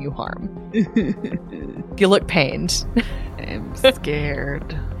doing you harm. You look pained. I'm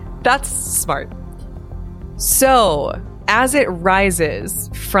scared. That's smart. So, as it rises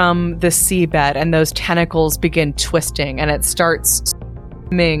from the seabed and those tentacles begin twisting and it starts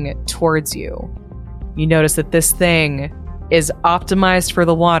swimming towards you, you notice that this thing is optimized for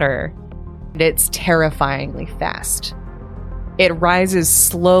the water and it's terrifyingly fast. It rises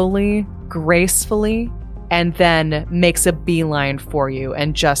slowly, gracefully, and then makes a beeline for you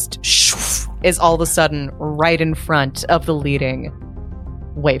and just is all of a sudden right in front of the leading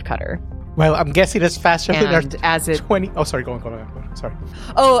wave cutter. Well, I'm guessing it's faster than our And as it 20. Oh, sorry, go on. Sorry.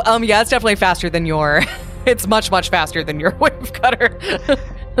 yeah, it's definitely faster than your it's much faster than your wave cutter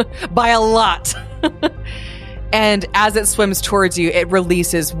by a lot. And as it swims towards you, it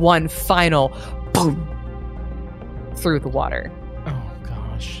releases one final boom through the water. Oh,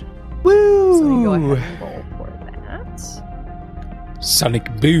 gosh. Woo! So you go ahead and roll for that. Sonic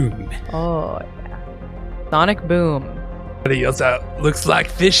boom. Oh, yeah. Sonic boom. Somebody yells out, "Looks like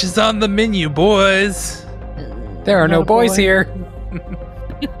fish is on the menu, boys." There are no boys here.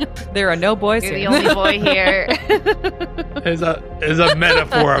 There are no boys You're the here. only boy here. It's a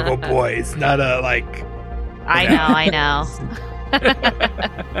metaphorical boys, not a like. I know.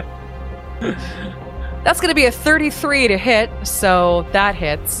 That's going to be a 33 to hit, so that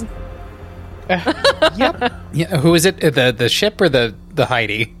hits. Yep. Yeah, who is it? The ship or the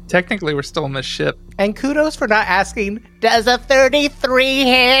Heidi? Technically, we're still on the ship. And kudos for not asking, does a 33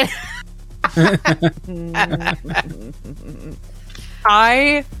 hit?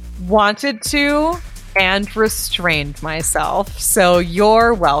 I wanted to and restrained myself, so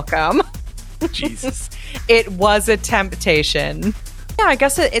you're welcome. Jesus. It was a temptation. Yeah, I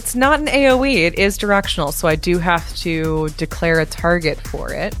guess it's not an AoE. It is directional, so I do have to declare a target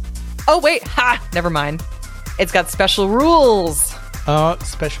for it. Oh, wait. Ha! Never mind. It's got special rules.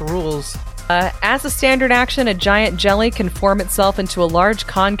 Special rules. As a standard action, a giant jelly can form itself into a large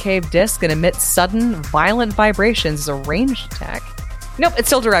concave disc and emit sudden, violent vibrations as a ranged attack. Nope, it's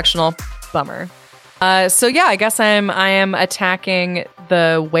still directional. Bummer. So yeah, I guess I am attacking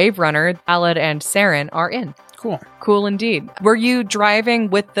the Wave Runner. Alad and Saren are in. Cool indeed. Were you driving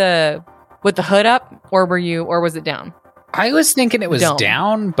with the hood up, or was it down? I was thinking it was Dome.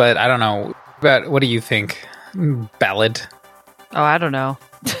 down, but I don't know. But what do you think, Ballad? Oh, I don't know.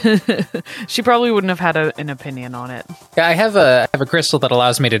 She probably wouldn't have had an opinion on it. Yeah, I have a crystal that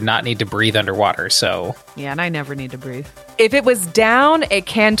allows me to not need to breathe underwater. So Yeah, and I never need to breathe. If it was down, it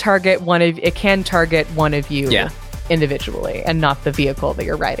can target one of you Yeah. individually, and not the vehicle that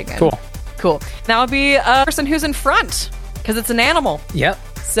you're riding in. Cool. Now it'll be a person who's in front because it's an animal. Yep.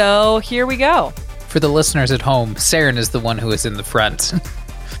 So here we go. For the listeners at home, Saren is the one who is in the front.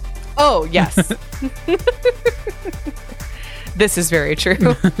 Oh yes, this is very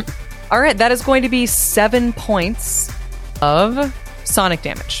true. All right, that is going to be 7 points of sonic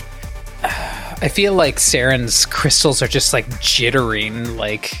damage. I feel like Saren's crystals are just like jittering,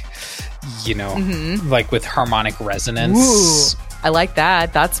 like, like with harmonic resonance. Ooh, I like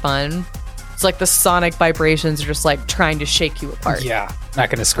that. That's fun. It's like the sonic vibrations are just like trying to shake you apart. Yeah, not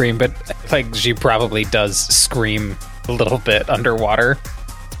gonna scream, but like she probably does scream a little bit underwater.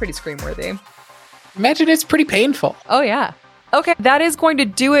 It's pretty scream-worthy. Imagine it's pretty painful. Oh, yeah. Okay, that is going to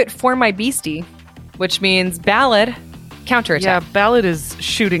do it for my beastie, which means Ballad, counterattack. Yeah, Ballad is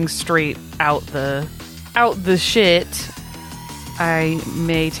shooting straight out the shit. I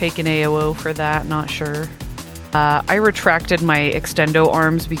may take an AOO for that, not sure. I retracted my extendo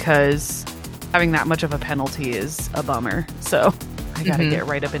arms because having that much of a penalty is a bummer. So I gotta get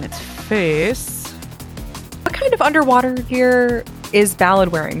right up in its face. What kind of underwater gear is Ballad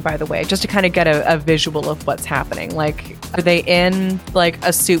wearing, by the way? Just to kind of get a visual of what's happening. Like, are they in like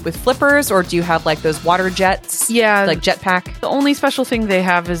a suit with flippers, or do you have like those water jets? Yeah. Like jetpack? The only special thing they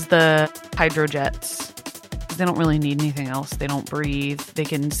have is the hydrojets. They don't really need anything else. They don't breathe. They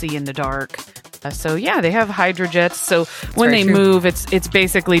can see in the dark. So yeah, they have hydrojets. So when they move, it's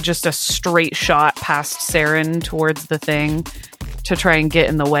basically just a straight shot past Saren towards the thing to try and get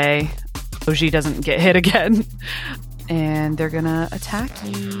in the way so she doesn't get hit again. And they're gonna attack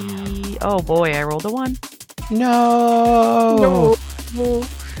you. Oh boy, I rolled a 1. No.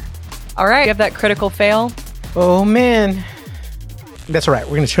 All right, you have that critical fail. Oh, man. That's all right.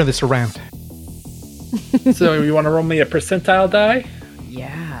 We're going to turn this around. So you want to roll me a percentile die?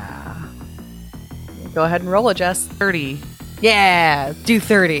 Yeah. Go ahead and roll it, Jess. 30. Yeah, do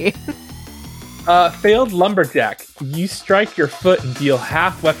 30. Failed lumberjack. You strike your foot and deal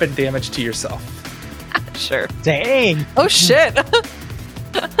half weapon damage to yourself. Sure. Dang. Oh, shit.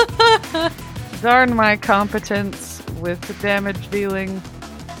 Darn my competence. with the damage dealing.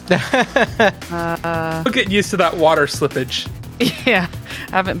 I'm getting used to that water slippage. Yeah,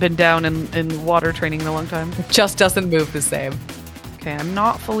 I haven't been down in water training in a long time. Just doesn't move the same. Okay, I'm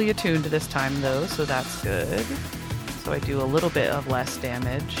not fully attuned this time, though, so that's good. So I do a little bit of less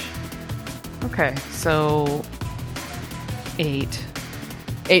damage. Okay, so 8.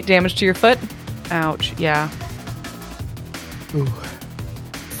 8 damage to your foot. Ouch, yeah. Ooh.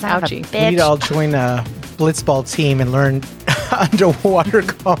 Ouchie. We need to all join a blitzball team and learn underwater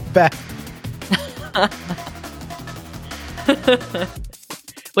combat.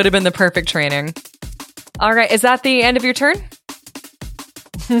 Would have been the perfect training. All right, is that the end of your turn?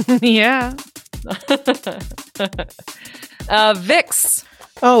 Yeah. Vix.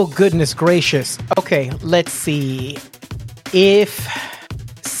 Oh, goodness gracious. Okay, let's see. If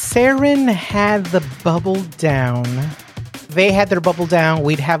Saren had the bubble down, they had their bubble down,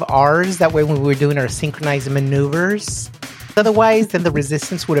 we'd have ours. That way when we were doing our synchronized maneuvers. Otherwise, then the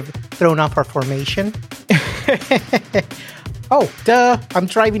resistance would have thrown off our formation. Oh, duh. I'm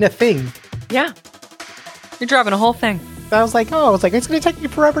driving a thing. Yeah. You're driving a whole thing. I was like, it's going to take me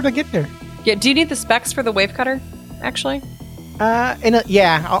forever to get there. Yeah. Do you need the specs for the wave cutter, actually?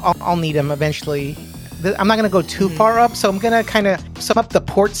 I'll need them eventually. I'm not going to go too far up, so I'm going to kind of sum up the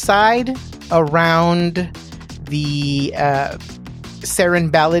port side around the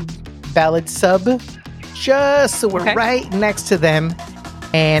Saren Ballad sub, just so we're right next to them.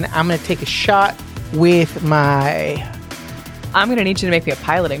 And I'm going to take a shot with my... I'm going to need you to make me a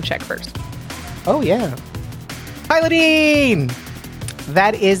piloting check first. Oh, yeah. Piloting!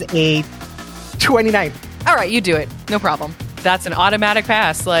 That is a 29. All right, you do it. No problem. That's an automatic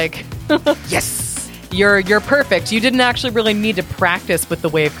pass. Like, Yes! you're perfect. You didn't actually really need to practice with the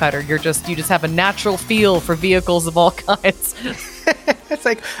wave cutter. You just have a natural feel for vehicles of all kinds. It's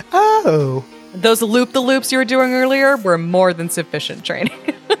like, oh. Those loop-the-loops you were doing earlier were more than sufficient training.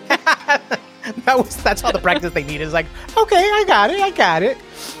 That's all the practice they need. Is like, okay, I got it.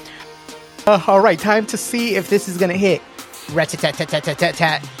 All right, time to see if this is gonna hit.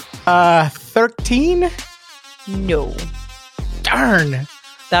 Rat-tat-tat-tat-tat-tat. 13? No. Darn.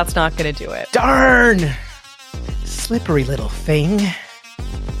 That's not going to do it. Darn. Slippery little thing.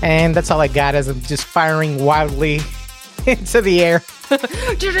 And that's all I got as I'm just firing wildly into the air.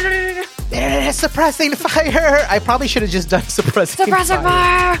 Suppressing fire. I probably should have just done suppressing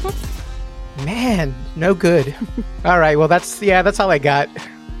fire. Man, no good. All right, well that's all I got.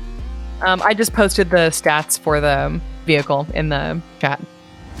 I just posted the stats for the vehicle in the chat.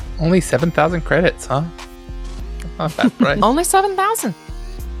 Only 7,000 credits, huh? Not bad, right? Only 7,000.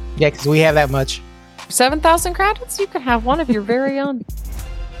 Yeah, because we have that much. 7,000 credits? You can have one of your very own.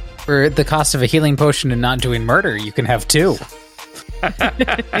 For the cost of a healing potion and not doing murder, you can have 2.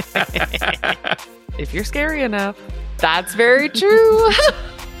 If you're scary enough. That's very true.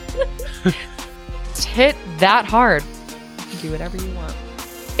 It's hit that hard. You can do whatever you want.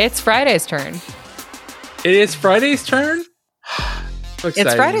 It's Friday's turn. It is Friday's turn? So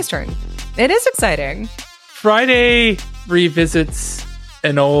It's Friday's turn. It is exciting. Friday revisits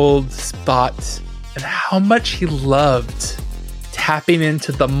an old spot and how much he loved tapping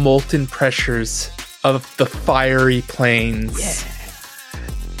into the molten pressures of the fiery plains. Yeah.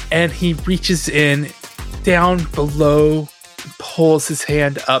 And he reaches in down below and pulls his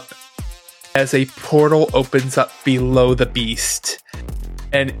hand up as a portal opens up below the beast.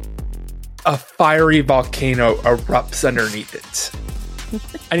 And a fiery volcano erupts underneath it.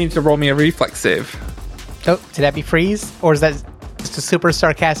 I need to roll me a reflex save. Oh, did that be freeze? Or is that just a super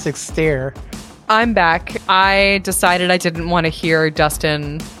sarcastic stare? I'm back. I decided I didn't want to hear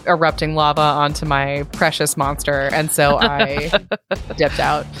Dustin erupting lava onto my precious monster, and so I dipped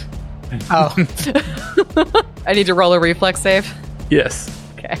out. Oh. I need to roll a reflex save? Yes.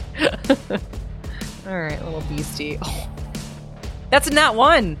 Okay. All right, little beastie. Oh. That's a nat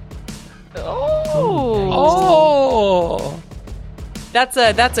 1. Oh. That's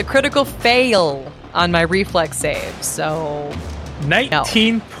a critical fail on my reflex save. So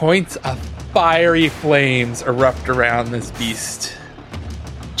 19 points of fiery flames erupt around this beast.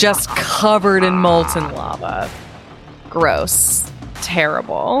 Just covered in molten lava. Gross.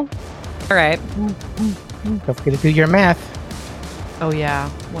 Terrible. All right. Don't forget to do your math. Oh yeah,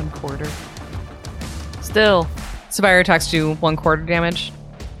 1/4. Still. So fire attacks do 1/4 damage.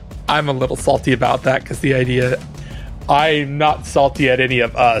 I'm a little salty about that because the idea... I'm not salty at any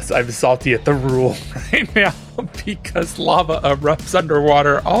of us. I'm salty at the rule right now because lava erupts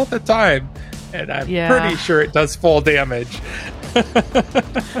underwater all the time. And I'm pretty sure it does full damage.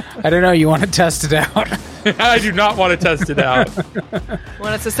 I don't know. You want to test it out? I do not want to test it out.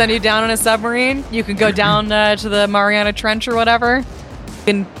 Want us to send you down in a submarine? You can go down to the Mariana Trench or whatever. You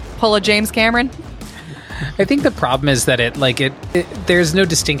can pull a James Cameron. I think the problem is that there's no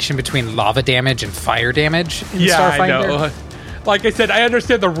distinction between lava damage and fire damage in Starfinder. I know. Like I said, I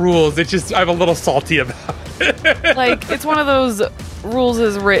understand the rules. It's just I'm a little salty about it. Like, it's one of those rules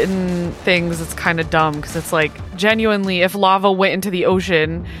as written things that's kind of dumb, because it's like, genuinely, if lava went into the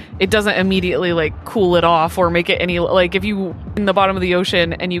ocean, it doesn't immediately like cool it off or make it any, like, if you in the bottom of the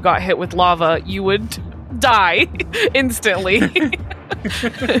ocean and you got hit with lava, you would die instantly.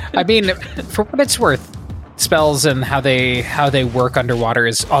 I mean, for what it's worth, spells and how they work underwater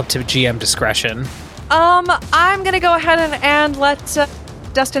is up to GM discretion. I'm gonna go ahead and let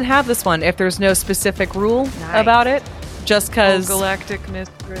Dustin have this one if there's no specific rule about it. Just because Galactic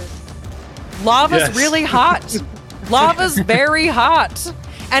Mistress. Lava's really hot. Lava's very hot.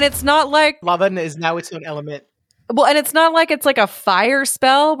 And it's not like Lava is now its own element. Well, and it's not like it's like a fire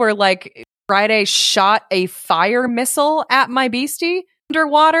spell where like Friday shot a fire missile at my beastie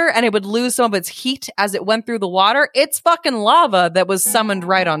underwater and it would lose some of its heat as it went through the water. It's fucking lava that was summoned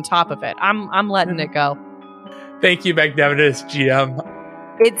right on top of it. I'm letting it go. Thank you, Magnanimous GM.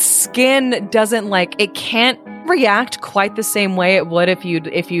 Its skin doesn't it can't react quite the same way it would if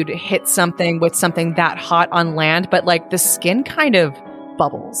you'd hit something with something that hot on land, but like the skin kind of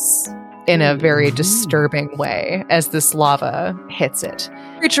bubbles in a very disturbing way as this lava hits it.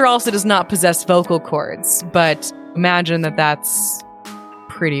 The creature also does not possess vocal cords, but imagine that's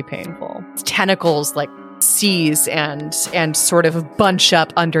pretty painful. Its tentacles seize and sort of bunch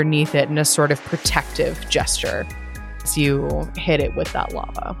up underneath it in a sort of protective gesture as you hit it with that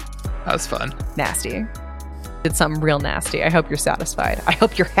lava. That was fun. Nasty. Did something real nasty. I hope you're satisfied. I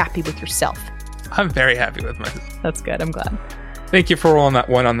hope you're happy with yourself. I'm very happy with myself. That's good. I'm glad. Thank you for rolling that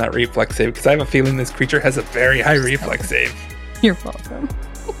one on that reflex save, because I have a feeling this creature has a very high reflex save. You're welcome.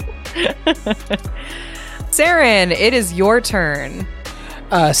 Saren, it is your turn.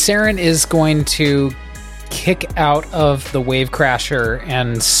 Saren is going to kick out of the wave crasher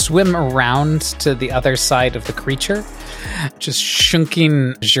and swim around to the other side of the creature, just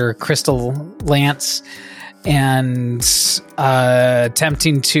shunking your crystal lance and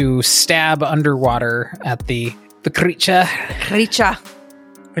attempting to stab underwater at the creature.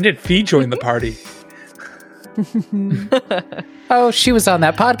 When did Fee join the party? Oh, she was on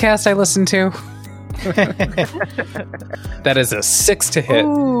that podcast I listened to. That is a 6 to hit.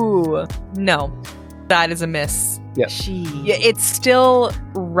 Ooh, no. That is a miss. Yes. Yeah, it's still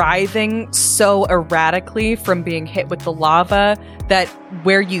writhing so erratically from being hit with the lava that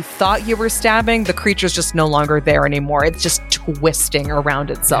where you thought you were stabbing, the creature's just no longer there anymore. It's just twisting around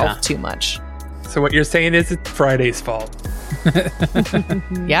itself too much. So what you're saying is it's Friday's fault.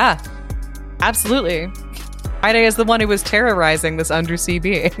 Yeah, absolutely. Friday is the one who was terrorizing this undersea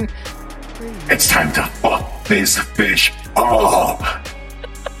being. It's time to fuck this fish up.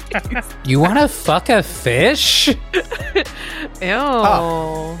 You want to fuck a fish? Ew.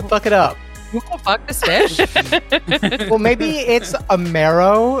 Oh, fuck it up. You want to fuck this fish? Well, maybe it's a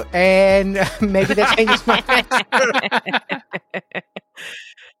marrow, and maybe that changes my answer.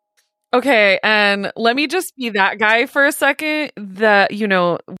 Okay, and let me just be that guy for a second. That,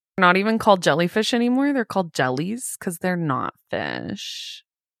 we're not even called jellyfish anymore. They're called jellies because they're not fish.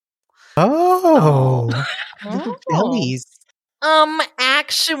 Oh. Jellies.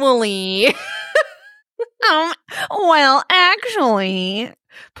 Actually. Well, actually.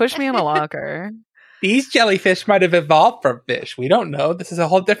 Push me in a locker. These jellyfish might have evolved from fish. We don't know. This is a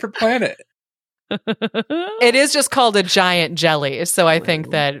whole different planet. It is just called a giant jelly, so I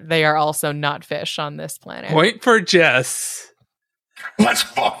think that they are also not fish on this planet. Point for Jess. Let's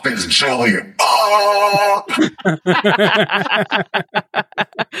fuck this jelly up.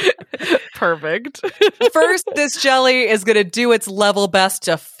 Perfect. First, this jelly is going to do its level best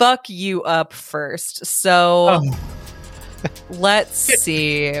to fuck you up first. So, let's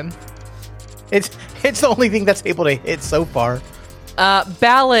see. It's the only thing that's able to hit so far.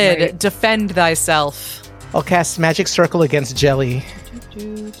 Ballad, Right. defend thyself. I'll cast Magic Circle against Jelly.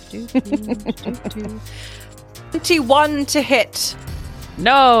 21 to hit.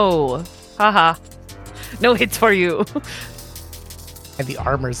 No. Haha. No hits for you. And the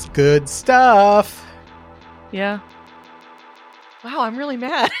armor's good stuff. Yeah. Wow, I'm really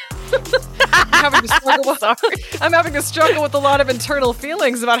mad. I'm having to struggle with a lot of internal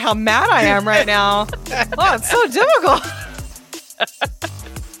feelings about how mad I am right now. Oh, it's so difficult.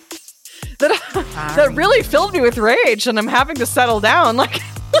 That really filled me with rage, and I'm having to settle down.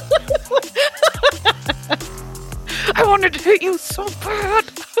 I wanted to hit you so bad.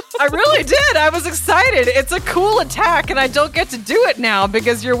 I really did. I was excited. It's a cool attack, and I don't get to do it now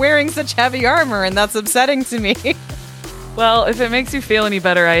because you're wearing such heavy armor, and that's upsetting to me. Well, if it makes you feel any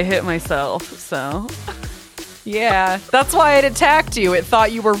better, I hit myself, so. Yeah, that's why it attacked you. It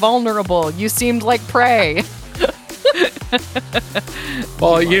thought you were vulnerable. You seemed like prey.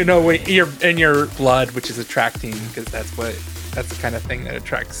 Well, you know, when you're in your blood, which is attracting, because that's the kind of thing that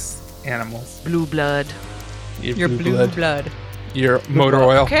attracts animals. Blue blood. Your blue blood. Your motor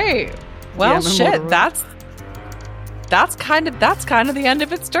oil. Okay. Well, Yeah, shit. That's kind of the end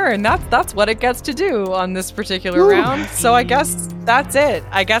of its turn. That's what it gets to do on this particular round. So I guess that's it.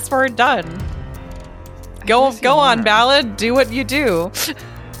 I guess we're done. Go on, Ballad. Do what you do.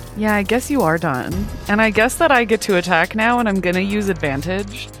 Yeah, I guess you are done. And I guess that I get to attack now, and I'm going to use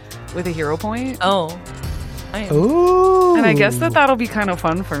advantage with a hero point. Oh. Ooh. And I guess that'll be kind of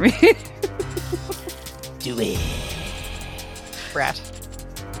fun for me. Do it. Brat.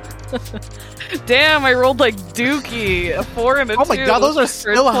 Damn, I rolled like Dookie. A 4 and a 2. Oh my god, those are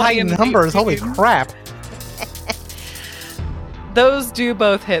still high numbers. Holy crap. Those do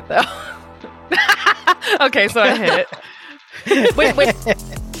both hit, though. Okay, so I hit. Wait.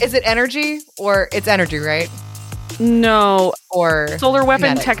 Is it energy? Or it's energy, right? No. Or Solar weapon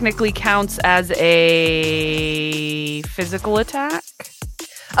kinetic? technically counts as a physical attack.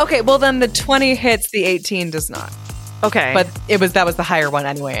 Okay, well then the 20 hits, the 18 does not. Okay. But that was the higher one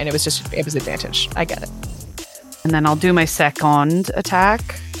anyway, and it was advantage. I get it. And then I'll do my second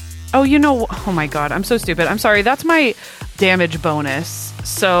attack. Oh, oh my god, I'm so stupid. I'm sorry, that's my damage bonus.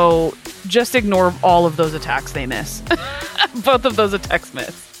 So just ignore all of those attacks, they miss. Both of those attacks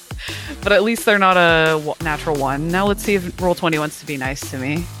miss. But at least they're not a natural one. Now let's see if Roll20 wants to be nice to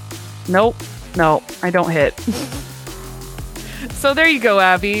me. Nope. No, I don't hit. So there you go,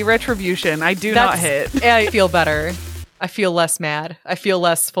 Abby. Retribution. I do not hit. Yeah, I feel better. I feel less mad. I feel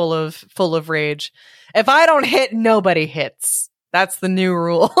less full of rage. If I don't hit, nobody hits. That's the new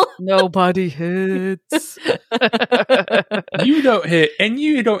rule. Nobody hits. You don't hit, and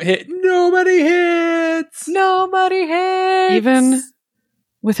you don't hit. Nobody hits. Nobody hits. Even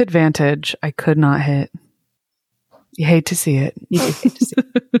with advantage, I could not hit. You hate to see it. You do hate to see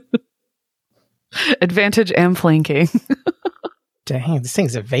it. Advantage and flanking. Dang, this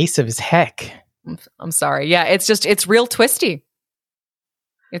thing's evasive as heck. I'm sorry. Yeah, it's real twisty.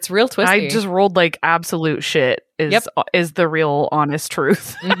 It's real twisty. I just rolled like absolute shit is the real honest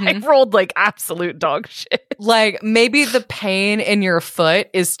truth. Mm-hmm. I rolled like absolute dog shit. Like maybe the pain in your foot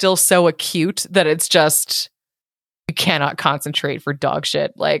is still so acute that it's just you cannot concentrate for dog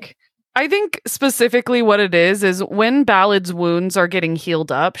shit. Like I think specifically what it is when Ballad's wounds are getting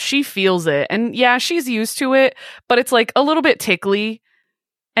healed up, she feels it. And yeah, she's used to it, but it's like a little bit tickly.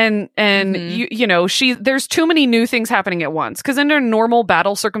 And there's too many new things happening at once. Because in a normal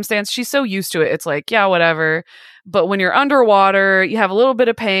battle circumstance, she's so used to it. It's like, yeah, whatever. But when you're underwater, you have a little bit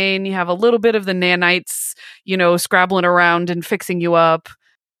of pain. You have a little bit of the nanites, scrabbling around and fixing you up.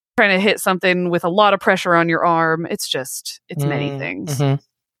 Trying to hit something with a lot of pressure on your arm. It's many things. Mm-hmm.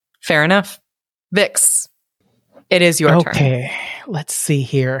 Fair enough. Vix, it is your turn. Okay, let's see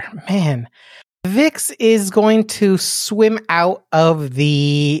here. Man, Vix is going to swim out of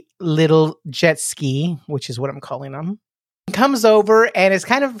the little jet ski, which is what I'm calling them. Comes over and is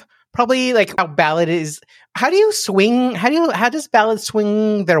kind of probably like how Ballad is. How do you swing? How does Ballad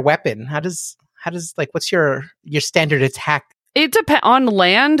swing their weapon? How does like what's your standard attack? It depends. On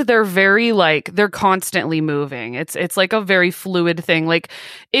land, they're very they're constantly moving. It's like a very fluid thing. Like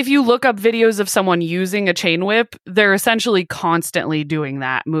if you look up videos of someone using a chain whip, they're essentially constantly doing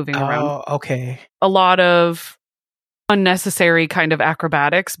that, moving around. Oh, okay. A lot of unnecessary kind of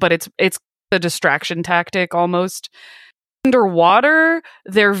acrobatics, but it's a distraction tactic almost. Underwater,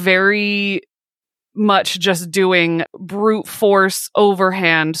 they're very much just doing brute force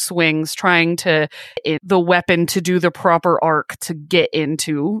overhand swings, trying to the weapon to do the proper arc to get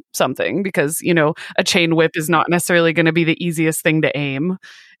into something, because a chain whip is not necessarily going to be the easiest thing to aim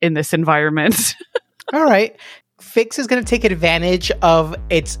in this environment. All right. Vix is going to take advantage of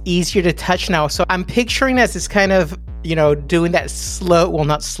it's easier to touch now. So I'm picturing as it's kind of, doing that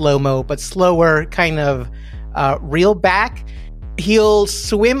not slow-mo, but slower kind of reel back. He'll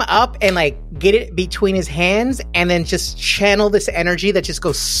swim up and get it between his hands and then just channel this energy that just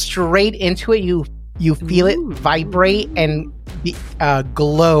goes straight into it. You feel it vibrate and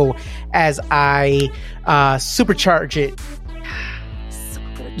glow as I supercharge it.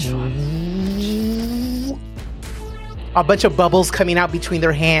 A bunch of bubbles coming out between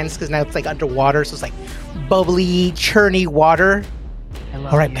their hands because now it's underwater, so it's bubbly, churny water.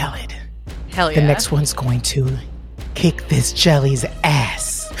 All right, Ballad. Hell yeah. The next one's going to kick this jelly's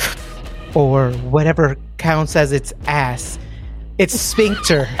ass. or whatever counts as its ass. Its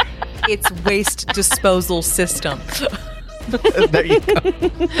sphincter. Its waste disposal system. There you go.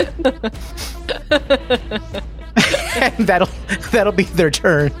 And that'll be their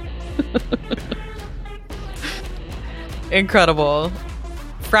turn. Incredible.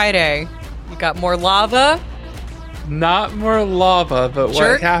 Friday, you got more lava? Not more lava, but Jerk.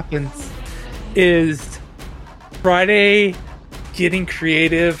 what happens is Friday, getting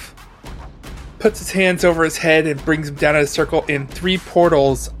creative, puts his hands over his head and brings him down in a circle, and 3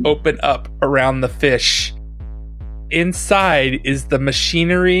 portals open up around the fish. Inside is the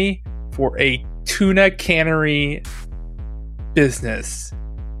machinery for a tuna cannery business.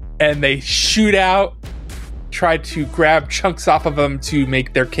 And they shoot out, try to grab chunks off of them to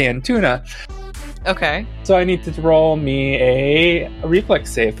make their canned tuna. Okay. So I need to roll me a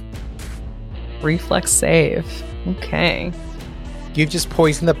reflex save. Reflex save. Okay. You just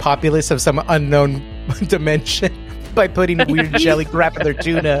poisoned the populace of some unknown dimension by putting weird jelly crap in their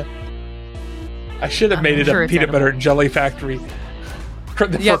tuna. I should have made it sure a it's peanut edible. butter and jelly factory for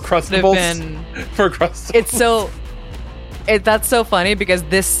Yep, Crustables. they've For Crustables. It's so that's so funny because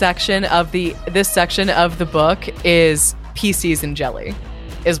this section of the book is PCs and jelly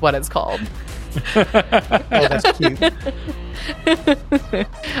is what it's called. Oh, that's cute.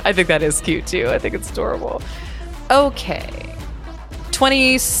 I think that is cute too. I think it's adorable. Okay.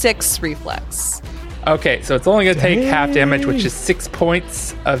 26 reflex. Okay, so it's only going to take half damage, which is 6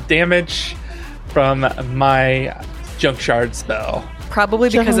 points of damage from my junk shard spell. Probably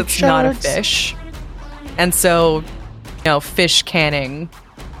because Junk it's not a shards. fish. And so, fish canning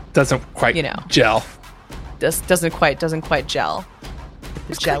Doesn't quite gel. doesn't quite gel.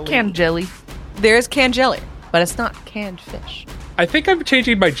 The jelly. Canned jelly. There's canned jelly, but it's not canned fish. I think I'm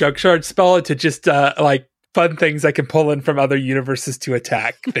changing my junk shard spell to just fun things I can pull in from other universes to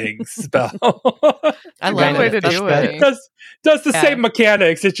attack things spell. I Good love way it. to That's do funny. it. does the Yeah. same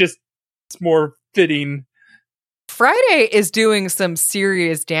mechanics. It's more fitting. Friday is doing some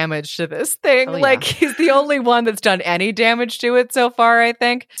serious damage to this thing. Oh, yeah. Like, he's the only one that's done any damage to it so far, I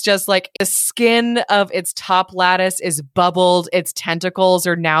think. It's just like the skin of its top lattice is bubbled. Its tentacles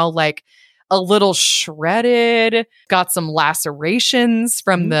are now like a little shredded, got some lacerations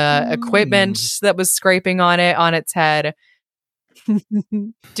from the equipment that was scraping on its head.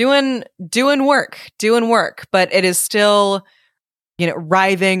 doing work, but it is still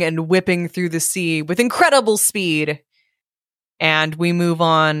writhing and whipping through the sea with incredible speed. And we move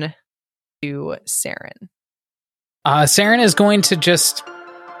on to Saren. Saren is going to just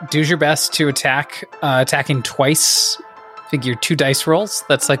do your best to attack, attacking twice. Figure 2 dice rolls.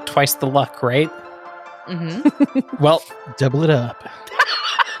 That's like twice the luck, right? Mm-hmm. Well, Double it up.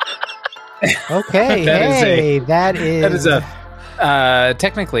 Okay, that is a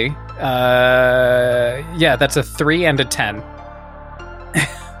technically, that's a 3 and a 10.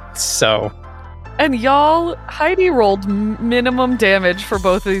 So, And y'all, Heidi rolled minimum damage for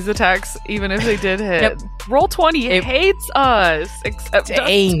both of these attacks, even if they did hit. Yep. Roll 20 hates us, except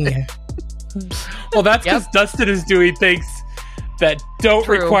dang. Well, that's because Dustin is doing things that don't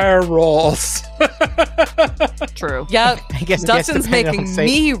True. require rolls. True. Yep. I guess Dustin's depending on making save.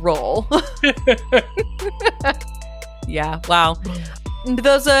 me roll. Yeah, wow.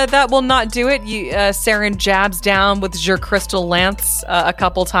 Those that will not do it. Saren jabs down with your crystal lance a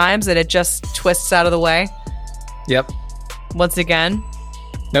couple times, and it just twists out of the way. yep, Once again,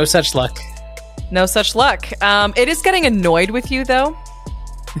 no such luck. no such luck. It is getting annoyed with you though,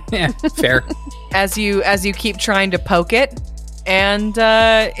 Yeah, fair. as you keep trying to poke it, and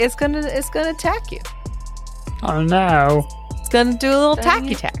it's gonna attack you. Oh no. It's gonna do a little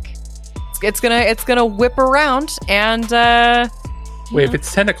tacky tack. It's gonna whip around and Wave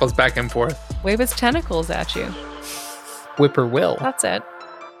its tentacles back and forth. wave its tentacles at you. Whippoorwill. That's it.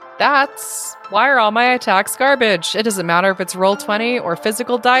 That's why are all my attacks garbage? It doesn't matter if it's roll 20 or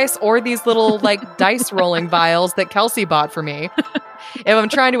physical dice or these little dice rolling vials that Kelsey bought for me. If I'm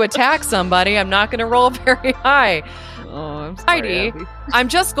trying to attack somebody, I'm not going to roll very high. Oh, I'm sorry, Heidi, Abby. I'm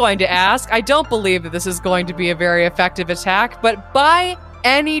just going to ask. I don't believe that this is going to be a very effective attack, but by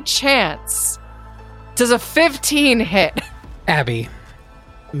any chance, does a 15 hit? Abby.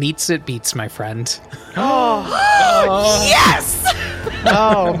 Meets it beats, my friend. Yes!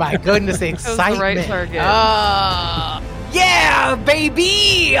 Oh my goodness, the That was excitement. the right target. Yeah,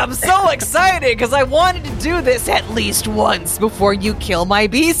 baby! I'm so excited because I wanted to do this at least once before you kill my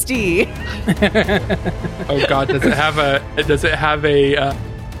beastie. Oh God, does it have a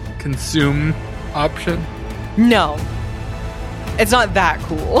consume option? No, it's not that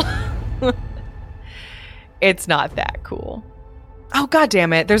cool. It's not that cool. Oh, God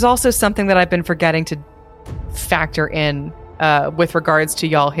damn it. There's also something that I've been forgetting to factor in with regards to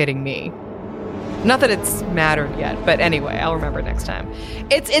y'all hitting me. Not that it's mattered yet, but anyway, I'll remember next time.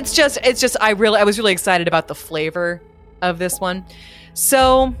 It's just I was really excited about the flavor of this one.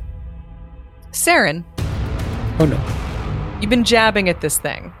 So, Saren. Oh no. You've been jabbing at this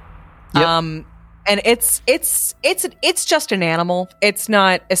thing. Yep. And it's just an animal. It's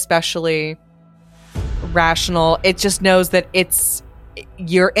not especially rational. It just knows that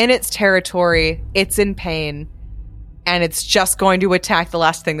you're in its territory, it's in pain, and it's just going to attack the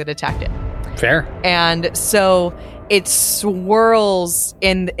last thing that attacked it. Fair. And so it swirls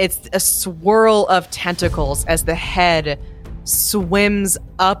it's a swirl of tentacles as the head swims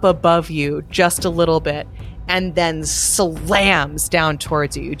up above you just a little bit and then slams down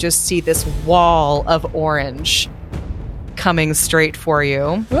towards you. You just see this wall of orange coming straight for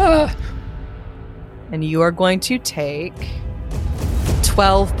you. Ah. And you are going to take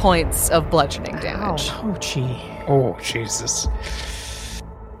 12 points of bludgeoning damage. Oh, gee. Oh, Jesus.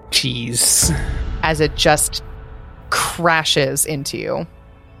 Jeez. As it just crashes into you.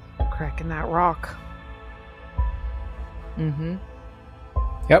 Cracking that rock. Mm-hmm.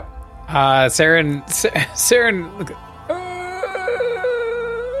 Yep. Saren.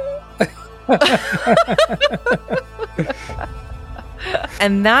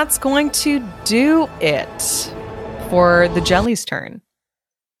 And that's going to do it for the jelly's turn.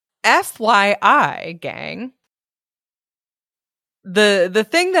 FYI, gang. The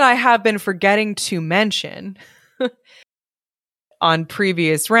thing that I have been forgetting to mention on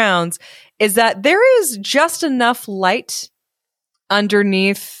previous rounds is that there is just enough light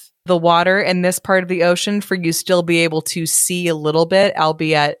underneath the water in this part of the ocean for you still be able to see a little bit,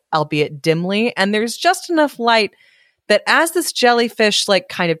 albeit dimly. And there's just enough light that as this jellyfish like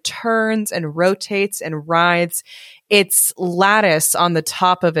kind of turns and rotates and rides, its lattice on the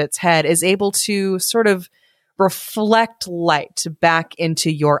top of its head is able to sort of reflect light back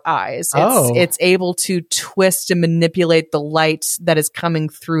into your eyes. It's able to twist and manipulate the light that is coming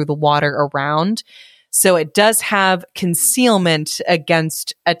through the water around. So it does have concealment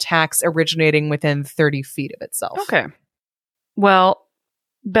against attacks originating within 30 feet of itself. Okay. Well,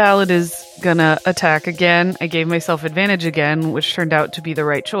 Ballad is gonna attack again. I gave myself advantage again, which turned out to be the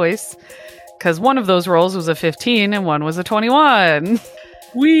right choice. Because one of those rolls was a 15 and one was a 21.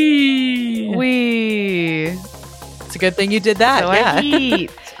 Wee! It's a good thing you did that. So yeah. I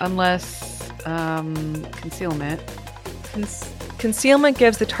eat, unless concealment. Concealment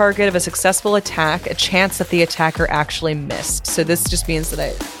gives the target of a successful attack a chance that the attacker actually missed. So this just means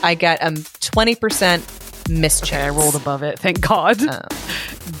that I get a 20% miss chance. Okay, I rolled above it. Thank God.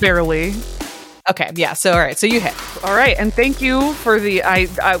 Barely. Okay, yeah. So all right, so you hit. All right, and thank you for the.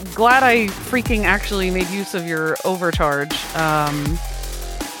 I'm glad I freaking actually made use of your overcharge.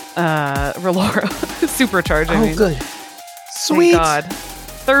 Relora supercharge. I mean. Good. Sweet. Thank God.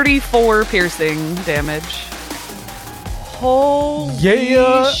 34 piercing damage. Holy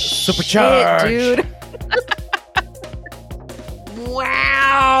Supercharge, dude!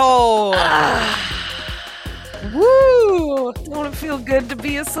 Wow! Woo! Don't it feel good to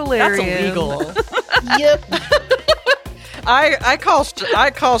be a Solarian? That's illegal. Yep. I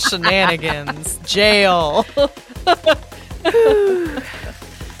call shenanigans jail.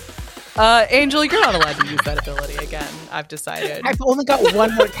 Angel, you're not allowed to use that ability again. I've decided. I've only got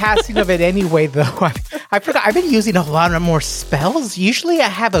one more casting of it anyway, though. I forgot. I've been using a lot more spells. Usually I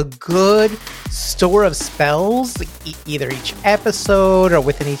have a good store of spells, either each episode or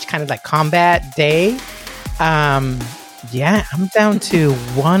within each kind of like combat day. Yeah, I'm down to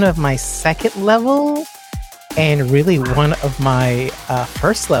one of my second level and really one of my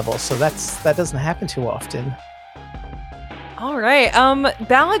first level. So that doesn't happen too often. All right.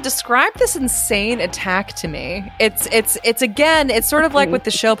 Ballad, describe this insane attack to me. It's again, it's sort of like with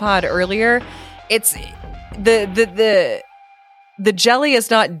the show pod earlier. It's the jelly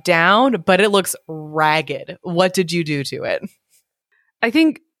is not down, but it looks ragged. What did you do to it? I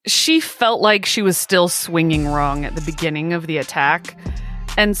think she felt like she was still swinging wrong at the beginning of the attack.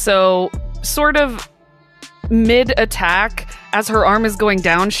 And so sort of mid-attack, as her arm is going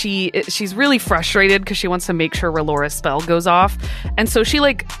down, she's really frustrated because she wants to make sure Relora's spell goes off. And so she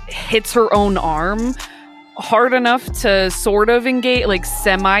like hits her own arm hard enough to sort of engage, like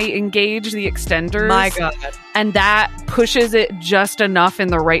semi-engage the extenders. My God. And that pushes it just enough in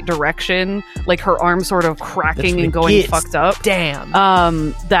the right direction, like her arm sort of cracking and going fucked up. Damn.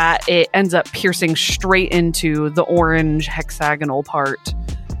 That it ends up piercing straight into the orange hexagonal part.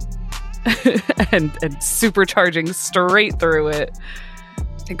 and supercharging straight through it.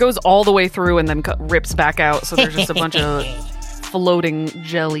 It goes all the way through and then rips back out. So there's just a bunch of floating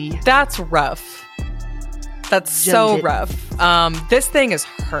jelly. That's rough. That's so rough. This thing is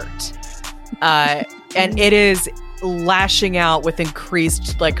hurt. And it is lashing out with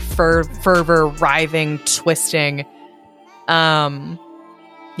increased like fervor, writhing, twisting.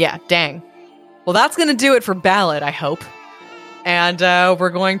 Yeah, dang. Well, that's going to do it for Ballad, I hope. And we're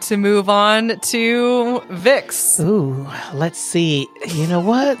going to move on to Vix. Ooh, let's see. You know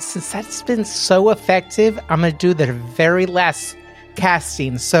what? Since that's been so effective, I'm going to do the very last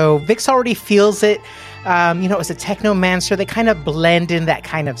casting. So Vix already feels it. As a technomancer, they kind of blend in that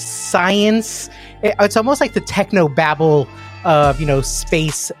kind of science. It's almost like the techno babble of,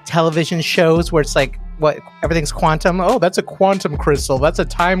 space television shows where it's like, what, everything's quantum? Oh, that's a quantum crystal. That's a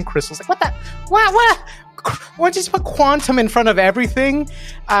time crystal. It's like, what the? What? Why don't you just put quantum in front of everything?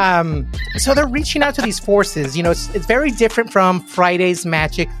 So they're reaching out to these forces. It's very different from Friday's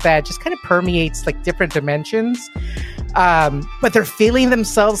magic that just kind of permeates like different dimensions. But they're feeling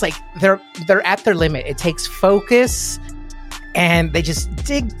themselves like they're at their limit. It takes focus, and they just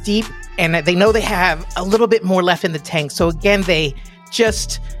dig deep, and they know they have a little bit more left in the tank. So again, they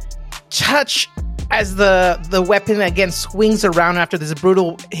just touch as the weapon again swings around after this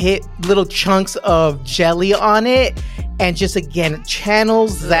brutal hit, little chunks of jelly on it, and just again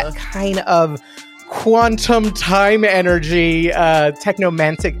channels that kind of quantum time energy,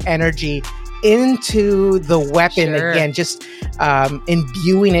 technomantic energy into the weapon. Sure. Again, just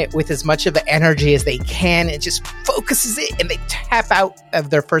imbuing it with as much of the energy as they can. It just focuses it, and they tap out of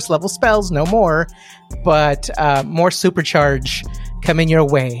their first level spells, no more, but more supercharge coming your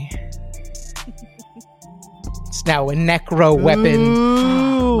way. It's now a necro weapon.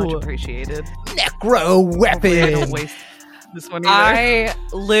 Much appreciated. Necro weapon. I don't waste this one either. I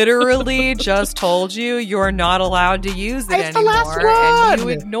literally just told you you're not allowed to use it It's the anymore, last and you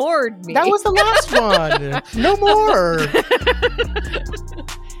one. ignored me. That was the last one. No more.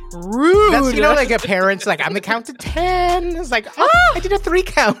 rude. That's, like a parent's like, I'm going to count to 10. It's like, I did a 3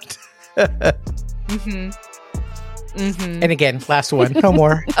 count. Mm-hmm. And again, last one. No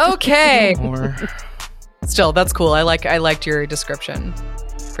more. Okay. No more. Still, that's cool. I liked your description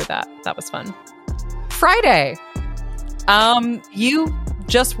for that. That was fun. Friday. You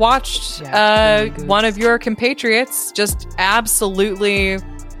just watched one of your compatriots just absolutely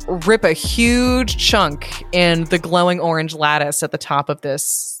rip a huge chunk in the glowing orange lattice at the top of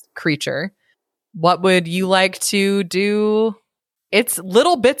this creature. What would you like to do? It's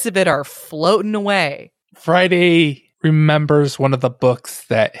little bits of it are floating away. Friday remembers one of the books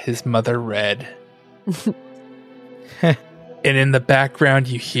that his mother read. And in the background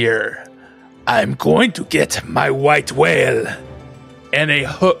you hear, I'm going to get my white whale. And a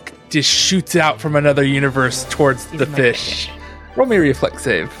hook just shoots out from another universe towards the fish. Roll me a reflex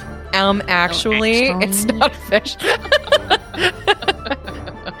save. Actually, it's not a fish.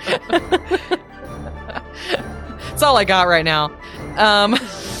 That's all I got right now.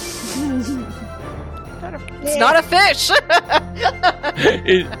 It's not a fish.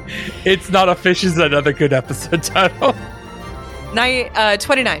 It's not a fish is another good episode title.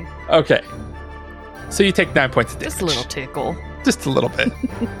 29. Okay. So you take 9 points of damage. Just a little tickle. Just a little bit.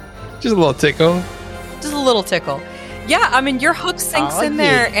 Just a little tickle. Just a little tickle. Yeah, I mean your hook sinks in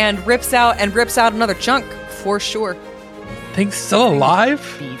there and rips out another chunk for sure. Thing's still alive?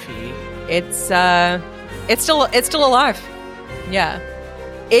 Beefy. It's still alive. Yeah.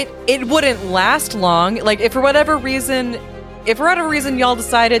 It wouldn't last long. Like if for whatever reason y'all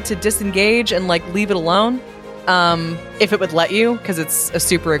decided to disengage and like leave it alone, if it would let you, because it's a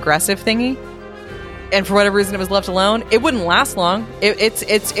super aggressive thingy, and for whatever reason it was left alone, it wouldn't last long.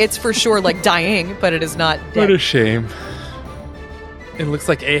 It's for sure like dying, but it is not dead. What a shame. It looks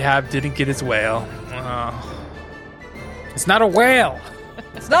like Ahab didn't get his whale. Oh. It's not a whale.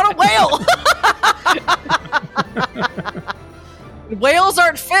 It's not a whale. Whales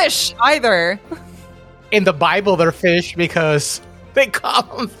aren't fish either. In the Bible, they're fish because they call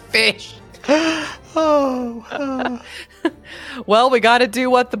them fish. Oh. Well, we got to do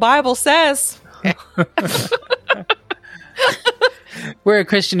what the Bible says. We're a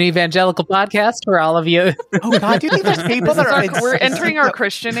Christian evangelical podcast for all of you. Oh God, do you think there's people that are? We're entering our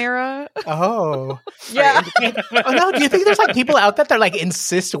Christian era. Oh, Yeah. Oh no, do you think there's like people out there that like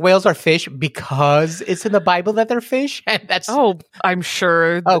insist whales are fish because it's in the Bible that they're fish? And that's I'm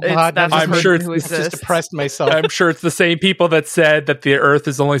sure. Oh, God, that's I'm a sure person who it's just exists. depressed myself. I'm sure it's the same people that said that the Earth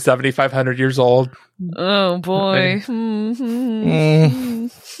is only 7,500 years old. Oh boy.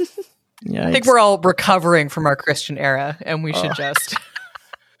 Yeah, I think we're all recovering from our Christian era, and we should just...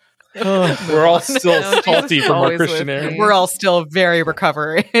 We're all still salty from our always Christian with era. me. We're all still very in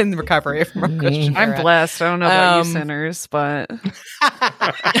recovery from our Christian I'm era. blessed. I don't know about you Um, sinners, but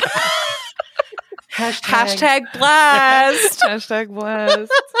Hashtag blast. hashtag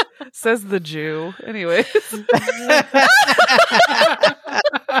blessed. Says the Jew. Anyways.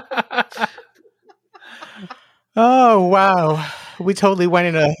 Oh wow, we totally went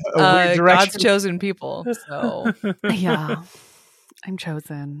in a weird direction. God's chosen people. So Yeah. I'm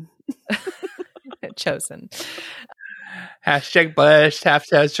chosen. chosen. Hashtag blessed,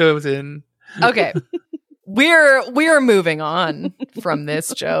 hashtag chosen. Okay. We're moving on from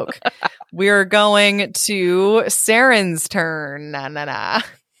this joke. We're going to Saren's turn. Nah.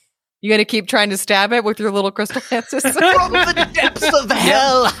 You gonna keep trying to stab it with your little crystal lances? From the depths of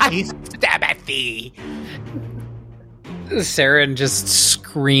hell, I stab at thee. Saren just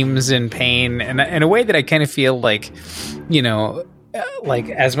screams in pain, and in a way that I kind of feel like, like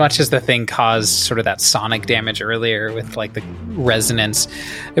as much as the thing caused sort of that sonic damage earlier with like the resonance,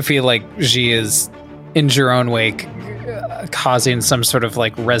 I feel like she is, in her own way, causing some sort of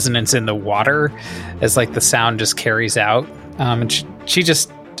like resonance in the water as like the sound just carries out. And she just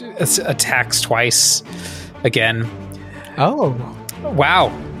attacks twice again. Oh, Wow.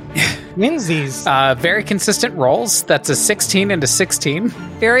 Winsies. Very consistent rolls. That's a 16 and a 16.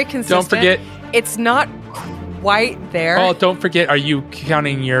 Very consistent. Don't forget. It's not quite there. Oh, don't forget. Are you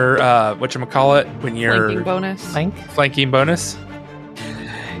counting your whatchamacallit when you're Flanking bonus. flanking bonus?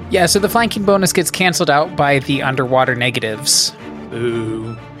 Yeah, so the flanking bonus gets canceled out by the underwater negatives.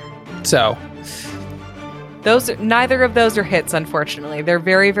 Ooh. So, Neither of those are hits, unfortunately. They're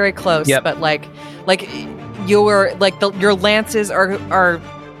very, very close. Yep. But your lances are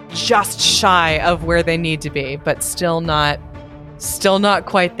just shy of where they need to be, but still not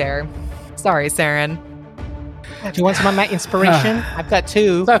quite there. Sorry, Saren. Do you want some of my inspiration? I've got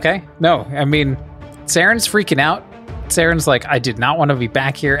two. it's okay. No, I mean, Saren's freaking out. Saren's like, I did not want to be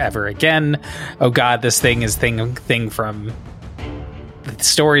back here ever again. Oh god, this thing is thing from the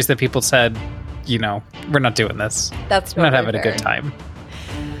stories that people said, we're not doing this. That's We're not totally having a fair. good time.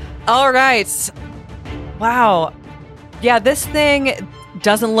 All right. Wow. Yeah, this thing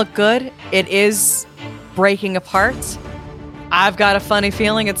doesn't look good. It is breaking apart. I've got a funny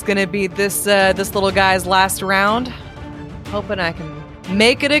feeling it's going to be this little guy's last round. Hoping I can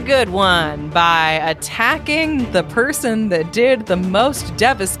make it a good one by attacking the person that did the most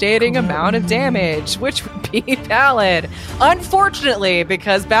devastating amount of damage, which would be Ballad. Unfortunately,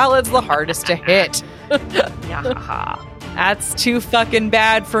 because Ballad's the hardest to hit. That's too fucking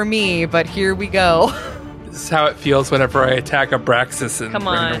bad for me, but here we go. This is how it feels whenever I attack Abraxas in Come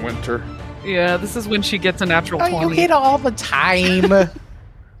Rain on. or Winter. Yeah, this is when she gets a natural Oh, 20. you hit all the time.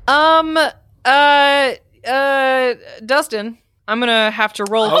 Dustin, I'm gonna have to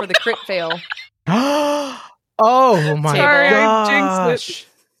roll for the crit fail. Oh my Sorry, I gosh. jinxed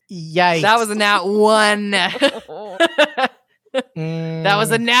Yikes. That was a nat 1. That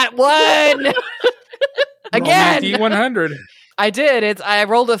was a nat 1. Again. D100. I did. I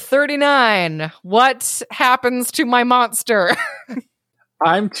rolled a 39. What happens to my monster?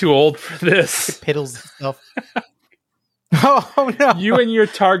 I'm too old for this. piddles itself. Oh no. You and your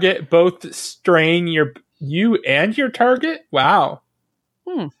target both strain you and your target? Wow.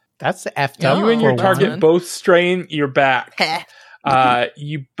 That's effed up. You and your well target done. both strain your back.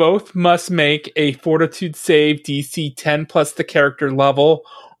 You both must make a fortitude save DC 10 plus the character level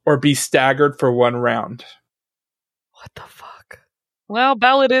or be staggered for 1 round. What the fuck? Well,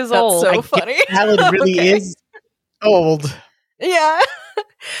 Ballad is That's old. so funny. Ballad really Okay. is old. Yeah.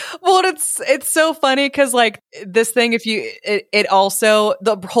 Well, it's so funny because like this thing, if you it also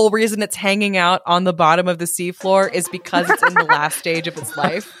the whole reason it's hanging out on the bottom of the seafloor is because it's in the last stage of its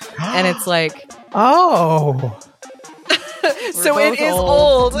life, and it's like Oh. so We're it both is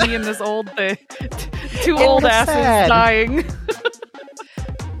old. Me and this old thing. Two It's old so asses sad. dying.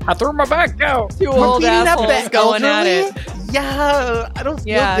 I threw my back out. Two We're old beating up assholes the going at elderly? it. Yeah, I don't feel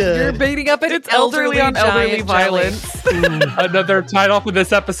Yeah, good. you're beating up an It's elderly on elderly giant jelly. violence. Another title for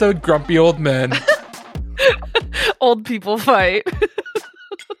this episode, Grumpy Old Men. Old people fight.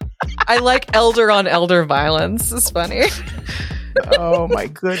 I like elder on elder violence. It's funny. Oh my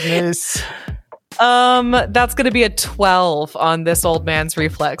goodness. That's gonna be a 12 on this old man's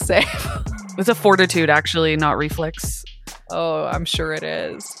reflex save. It's a fortitude, actually, not reflex. Oh, I'm sure it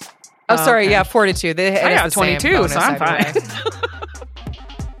is. Oh, Oh, sorry. okay. Yeah, fortitude. I got 22, so I'm fine.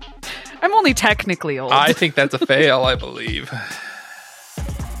 I'm only technically old. I think that's a fail, I believe.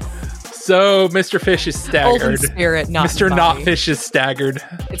 So, Mr. Fish is Old in staggered. spirit, not Mr. in Not body. Fish is staggered.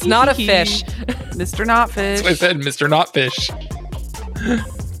 It's not a fish. Mr. Knotfish. I said Mr. Not Fish.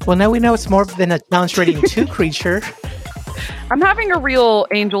 Well, now we know it's more than a challenge rating 2 creature. I'm having a real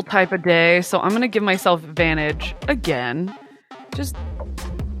angel type of day, so I'm going to give myself advantage again. Just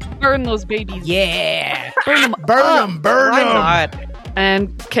burn those babies. Yeah. Burn them. Burn Why them. not?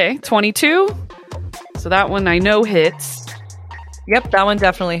 And, okay, 22. So that one I know hits. Yep, that one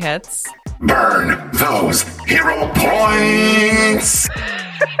definitely hits. Burn those hero points!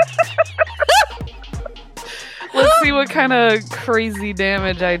 Let's see what kind of crazy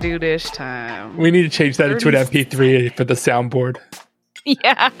damage I do this time. We need to change that into an MP3 for the soundboard.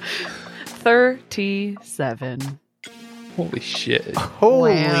 Yeah. 37. Holy shit.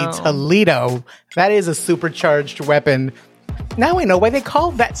 Holy Wow. Toledo. That is a supercharged weapon. Now I know why they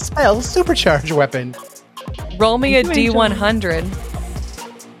call that spell supercharged weapon. Roll me a D100.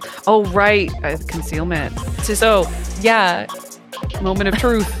 Oh, right. Concealment. So, Yeah. moment of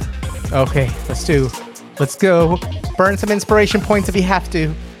truth. Okay, let's go. Burn some inspiration points if you have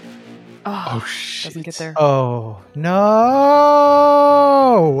to. Oh, shit. Doesn't get there. Oh,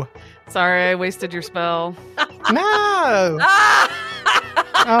 no. Sorry, I wasted your spell. No.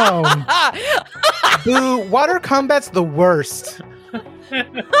 Oh. Boo, water combat's the worst.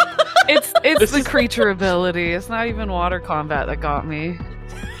 It's the creature ability. It's not even water combat that got me.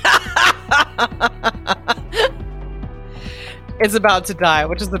 It's about to die,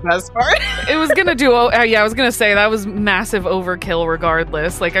 which is the best part. It was gonna do. I was gonna say that was massive overkill.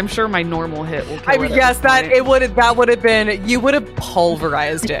 Regardless, like I'm sure my normal hit will. Kill I mean, it yes, at this point. that would have been, you would have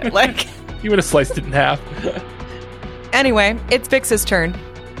pulverized it. Like, You would have sliced it in half. anyway, it's Vix's turn.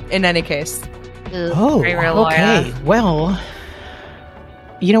 In any case, Oh, Great roll, okay. yeah. Well,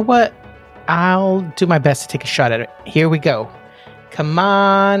 you know what? I'll do my best to take a shot at it. Here we go. Come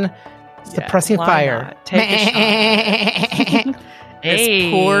on. Suppressing why fire. not? Take a shot. This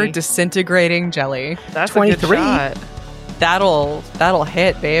poor disintegrating jelly. That's 23. a good shot. That'll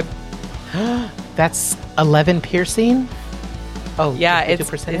hit, babe. That's 11 piercing. Oh, Yeah,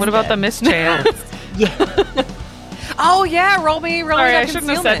 52%. What about the mischance? Yeah. Oh yeah, roll me. Sorry, that I shouldn't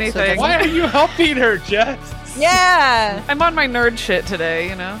have said concealment. anything. Why are you helping her, Jess? Yeah, I'm on my nerd shit today.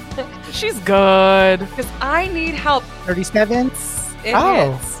 You know, she's good. because I need help. 37. It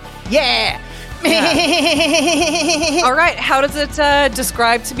Oh. hits. Yeah. All right, how does it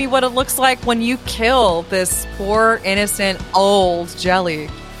describe to me what it looks like when you kill this poor, innocent, old jelly?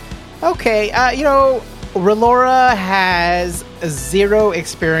 Okay, Relora has 0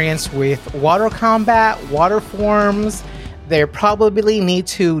 experience with water combat, water forms. They probably need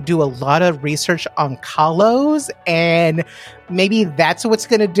to do a lot of research on Kalos, and maybe that's what's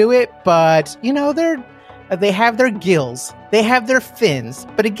going to do it. But, they have their gills, they have their fins,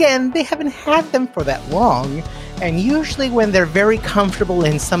 but again, they haven't had them for that long. And usually when they're very comfortable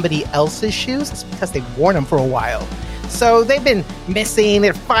in somebody else's shoes, it's because they've worn them for a while. So they've been missing,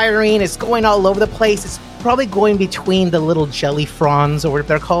 they're firing, it's going all over the place. It's probably going between the little jelly fronds or whatever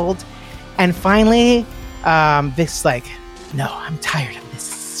they're called. And finally, Vic's like, no, I'm tired of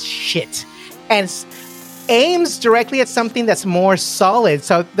this shit. And aims directly at something that's more solid.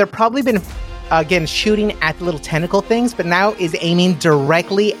 So they're probably been, again, shooting at the little tentacle things, but now is aiming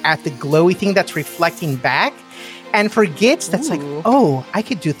directly at the glowy thing that's reflecting back. And forgets that's like, oh, I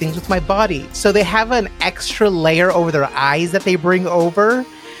could do things with my body. So they have an extra layer over their eyes that they bring over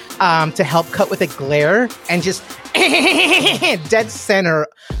to help cut with the glare, and just dead center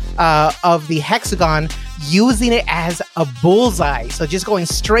of the hexagon, using it as a bullseye. So just going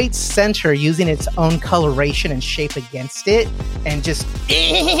straight center, using its own coloration and shape against it, and just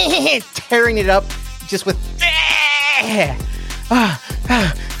tearing it up just with... I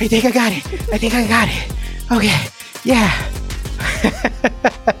think I got it. Okay. Yeah.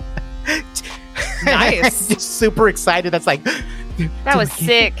 Nice. Just super excited. That's like... That was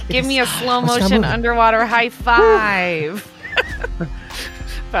sick. Give me a slow Let's not motion move. underwater high five.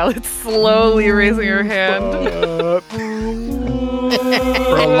 Violet's slowly raising her hand.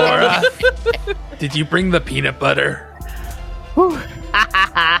 Laura, did you bring the peanut butter?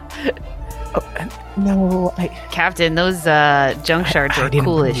 No, Captain, those junk shards I are didn't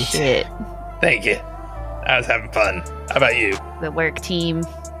cool as believe it. shit. Thank you. I was having fun. How about you? The work team.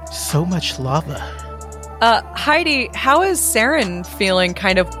 so much lava. Heidi, how is Saren feeling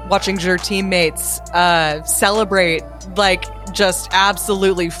kind of watching your teammates celebrate, like, just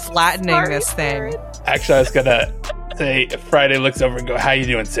absolutely flattening this thing? Actually, I was gonna say, Friday looks over and go, how you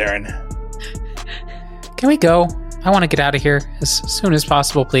doing, Saren? Can we go? I want to get out of here as soon as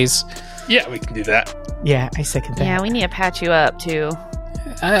possible, please. Yeah, we can do that. Yeah, I second that. Yeah, we need to patch you up too.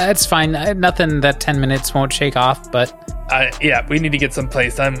 It's fine. Nothing that 10 minutes won't shake off, but... Yeah, we need to get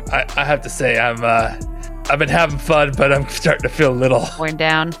someplace. I have to say, I'm I've been having fun, but I'm starting to feel a little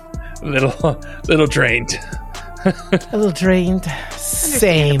drained. A little drained.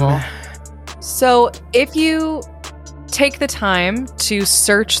 Same. So if you take the time to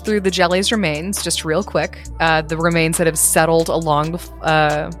search through the jelly's remains, just real quick, the remains that have settled along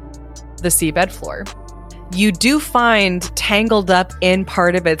the seabed floor, you do find tangled up in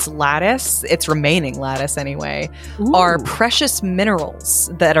part of its lattice, its remaining lattice anyway, are precious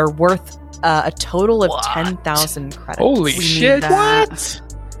minerals that are worth a total of 10,000 credits. Holy shit. What?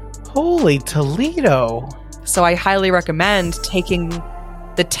 Holy Toledo. So I highly recommend taking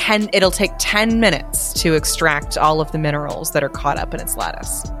it'll take 10 minutes to extract all of the minerals that are caught up in its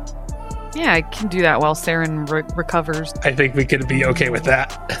lattice. Yeah, I can do that while Saren recovers. I think we could be okay with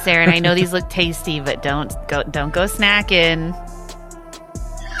that. Saren, I know these look tasty, but don't go snacking.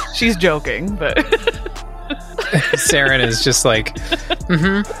 She's joking, but Saren is just like,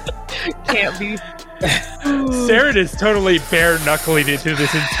 can't be. Saren is totally bare knuckling into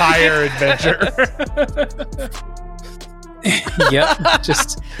this entire adventure. Yep,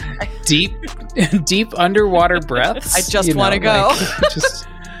 just deep underwater breaths. I just want to go.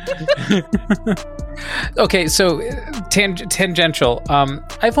 Okay, so tangential.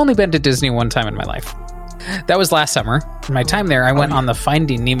 I've only been to Disney one time in my life. That was last summer. In my time there, I went on the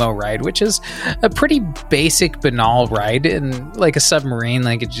Finding Nemo ride, which is a pretty basic, banal ride in like a submarine.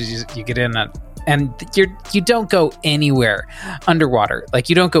 Like you get in and you don't go anywhere underwater. Like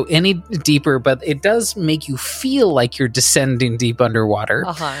you don't go any deeper, but it does make you feel like you're descending deep underwater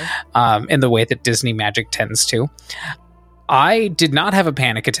in the way that Disney magic tends to. I did not have a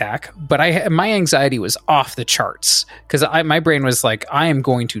panic attack, but my anxiety was off the charts because my brain was like, I am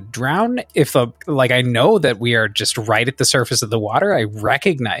going to drown if I know that we are just right at the surface of the water. I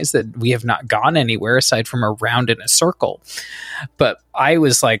recognize that we have not gone anywhere aside from around in a circle. But I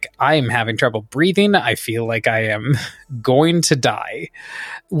was like, I am having trouble breathing. I feel like I am going to die.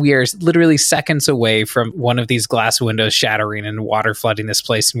 We are literally seconds away from one of these glass windows shattering and water flooding this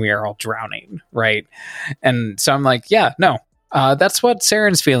place, and we are all drowning, right? And so I'm like, yeah, no. That's what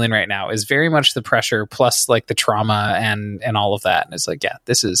Saren's feeling right now, is very much the pressure plus like the trauma and all of that. And it's like, yeah,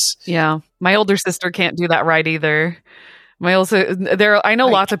 this is... Yeah. My older sister can't do that ride either. I know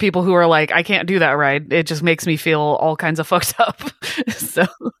lots of people who are like, I can't do that ride. It just makes me feel all kinds of fucked up. So,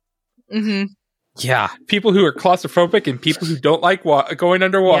 yeah, people who are claustrophobic and people who don't like going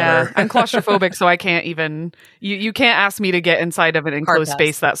underwater. Yeah, I'm claustrophobic, so I can't even. You can't ask me to get inside of an enclosed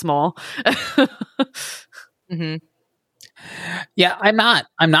space that small. Yeah, I'm not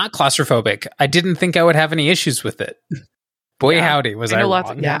claustrophobic. I didn't think I would have any issues with it. Boy, howdy, was I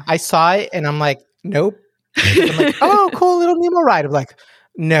wrong. Yeah, I saw it and I'm like, nope. I'm like, oh, cool little Nemo ride. I'm like,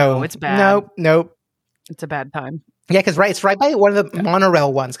 no, it's bad. Nope. It's a bad time. Yeah, because it's right by one of the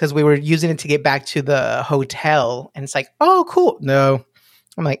monorail ones because we were using it to get back to the hotel. And it's like, oh, cool. No.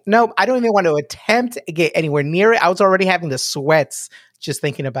 I'm like, nope, I don't even want to attempt to get anywhere near it. I was already having the sweats just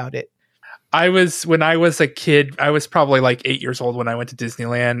thinking about it. When I was a kid, I was probably like 8 years old when I went to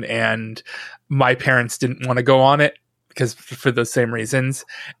Disneyland, and my parents didn't want to go on it because for those same reasons.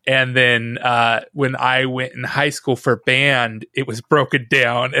 And then when I went in high school for band, it was broken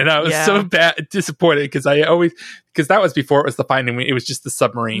down, and I was so disappointed because that was before it was the Finding. It was just the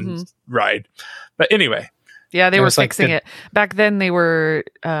submarine ride. But anyway, yeah, they were fixing it back then. They were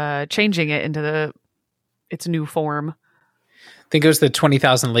changing it into its new form. I think it was the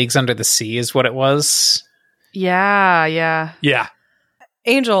 20,000 Leagues Under the Sea is what it was. Yeah.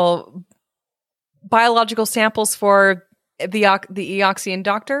 Angel, biological samples for the Eoxian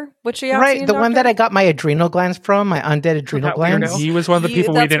doctor? Which Eoxian right, the doctor? one that I got my adrenal glands from, my undead adrenal glands. He was one of the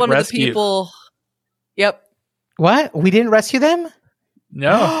people we didn't rescue. Yep. What? We didn't rescue them?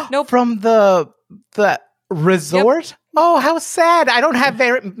 No. Nope. From the resort? Yep. Oh, how sad. I don't have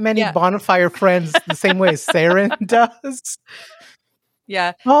very many bonfire friends the same way as Saren does.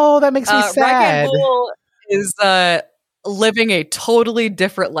 Yeah. Oh, that makes me sad. Bull is living a totally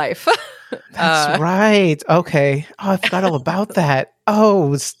different life. That's right. Okay. Oh, I forgot all about that.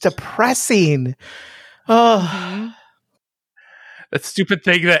 Oh, it's depressing. Oh. That stupid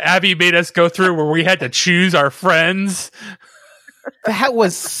thing that Abby made us go through where we had to choose our friends. That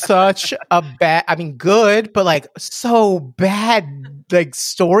was such a good, but like so bad, like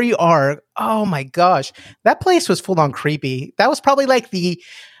story arc. Oh my gosh. That place was full on creepy. That was probably like the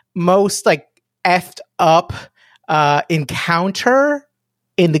most like effed up encounter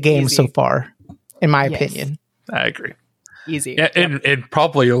in the game so far, in my opinion. I agree. Easy. Yeah, and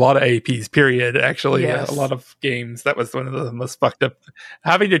probably a lot of APs, period. Actually, a lot of games. That was one of the most fucked up.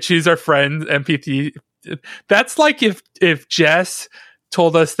 Having to choose our friends, NPC. That's like if Jess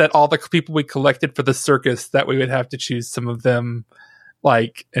told us that all the people we collected for the circus, that we would have to choose some of them,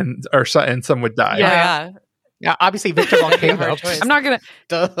 like, and some would die. Yeah. Yeah, obviously Victor Volcano. I'm not gonna.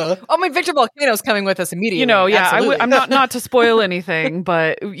 Duh. Oh, my Victor Volcano's coming with us immediately. You know, yeah, Absolutely. I'm not to spoil anything,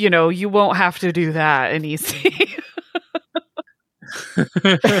 but you know, you won't have to do that in EC.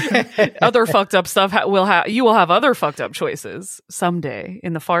 Other fucked up stuff you will have other fucked up choices someday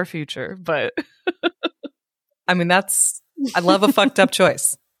in the far future, but I mean, I love a fucked up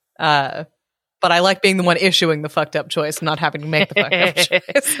choice. But I like being the one issuing the fucked up choice, not having to make the fucked up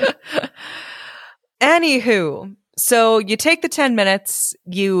choice. Anywho, so you take the 10 minutes,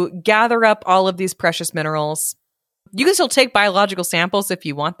 you gather up all of these precious minerals. You can still take biological samples if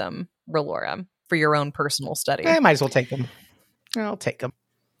you want them, Relora, for your own personal study. I might as well take them. I'll take them.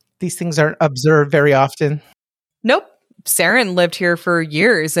 These things aren't observed very often. Nope. Saren lived here for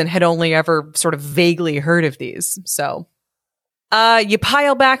years and had only ever sort of vaguely heard of these. So you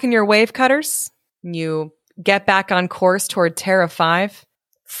pile back in your wave cutters. You get back on course toward Terra 5.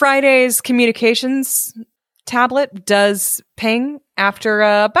 Friday's communications tablet does ping after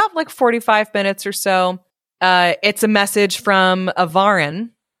about like 45 minutes or so. It's a message from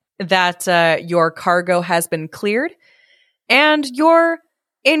Avarin that your cargo has been cleared and you're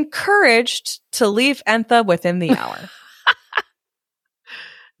encouraged to leave Entha within the hour.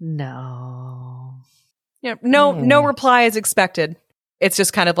 No. Yeah, no reply is expected. It's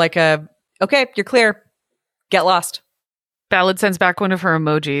just kind of like okay, you're clear. Get lost. Ballad sends back one of her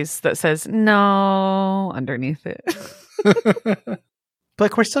emojis that says no underneath it.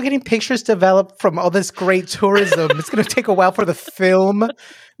 But we're still getting pictures developed from all this great tourism. It's going to take a while for the film.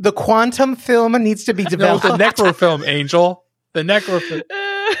 The quantum film needs to be developed. No, the necrofilm, Angel. The necrofilm.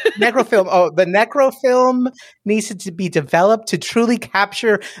 Necrofilm. Oh, the necrofilm needs to be developed to truly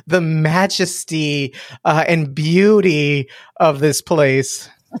capture the majesty and beauty of this place.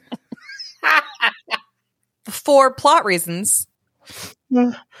 For plot reasons,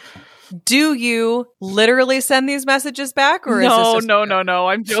 do you literally send these messages back, or is this just... No?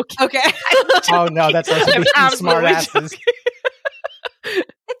 I'm joking. Okay. Oh no, that's also be smart asses.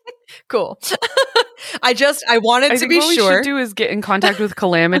 Cool. I wanted to be what sure. we should do is get in contact with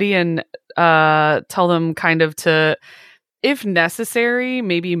Calamity and tell them kind of to, if necessary,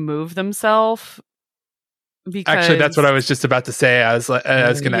 maybe move themselves. Because Actually, that's what I was just about to say. I was going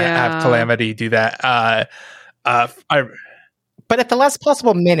to have Calamity do that. But at the last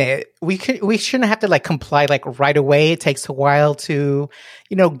possible minute, we shouldn't have to like comply like right away. It takes a while to,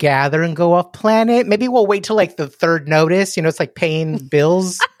 gather and go off planet. Maybe we'll wait till like the third notice. It's like paying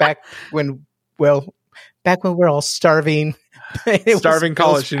bills back when we're all starving. Starving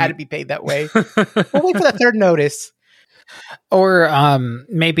college had to be paid that way. We'll wait for the third notice. Or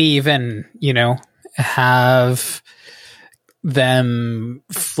maybe even, have them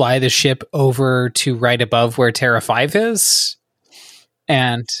fly the ship over to right above where Terra 5 is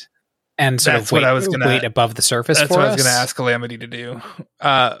and sort That's of what I was gonna wait above the surface That's for what us. I was going to ask Calamity to do.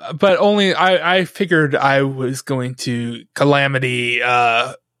 But only I figured I was going to Calamity,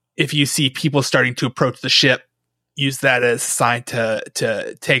 if you see people starting to approach the ship, use that as a sign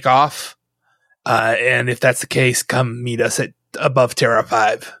to take off. And if that's the case, come meet us at above Terra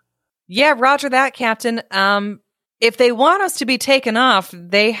 5. Yeah, roger that, Captain. If they want us to be taken off,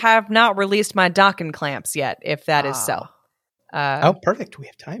 they have not released my docking clamps yet, if that is so. Oh, perfect. We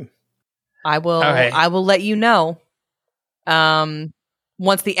have time. I will Okay. I will let you know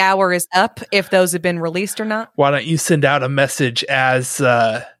once the hour is up if those have been released or not. Why don't you send out a message as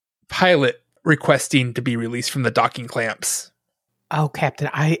pilot requesting to be released from the docking clamps? Oh, Captain,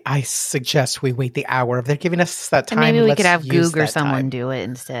 I suggest we wait the hour. If they're giving us that time, Maybe we let's could have use Goog or that someone time. do it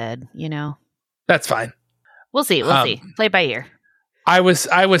instead, That's fine. We'll see. We'll see. Play by ear. I was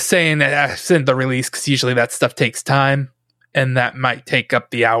saying that I send the release because usually that stuff takes time, and that might take up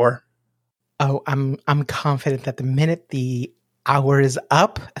the hour. Oh, I'm confident that the minute the hour is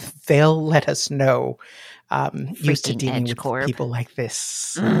up, they'll let us know. Used to Freaking dealing with Edgecorp. people like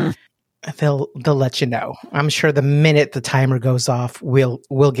this. They'll let you know. I'm sure the minute the timer goes off, we'll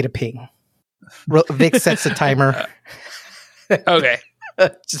get a ping. Vic sets the timer. Okay.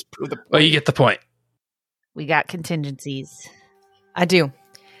 Just prove the point. Well, you get the point. We got contingencies. I do.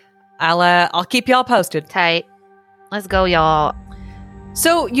 I'll keep y'all posted. Tight. Let's go, y'all.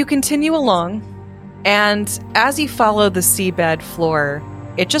 So you continue along, and as you follow the seabed floor,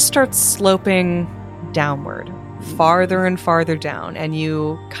 it just starts sloping downward, farther and farther down, and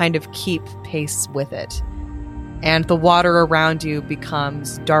you kind of keep pace with it. And the water around you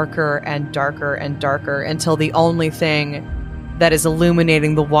becomes darker and darker and darker until the only thing that is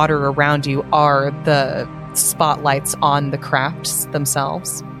illuminating the water around you are the spotlights on the crafts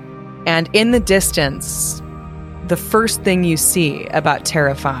themselves. And in the distance, the first thing you see about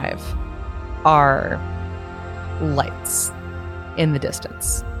Terra 5 are lights in the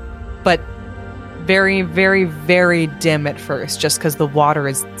distance. But very, very, very dim at first, just because the water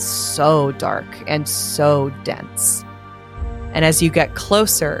is so dark and so dense. And as you get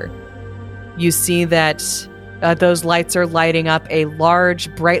closer, you see that those lights are lighting up a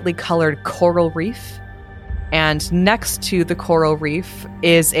large, brightly colored coral reef. And next to the coral reef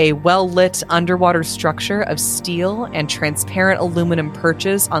is a well-lit underwater structure of steel and transparent aluminum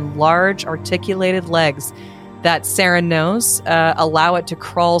perches on large, articulated legs that Sarah knows allow it to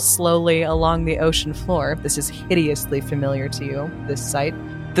crawl slowly along the ocean floor. This is hideously familiar to you, this site.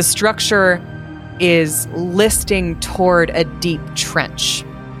 The structure is listing toward a deep trench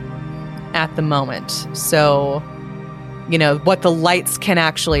at the moment. So, what the lights can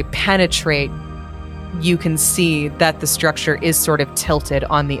actually penetrate, you can see that the structure is sort of tilted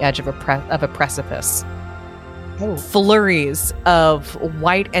on the edge of a precipice. Oh. Flurries of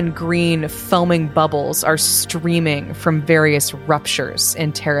white and green foaming bubbles are streaming from various ruptures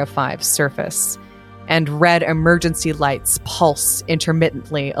in Terra 5's surface, and red emergency lights pulse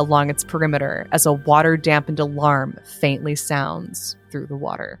intermittently along its perimeter as a water-dampened alarm faintly sounds through the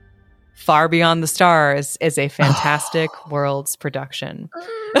water. Far Beyond the Stars is a Fantastic Worlds production.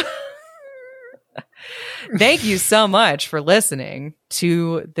 Thank you so much for listening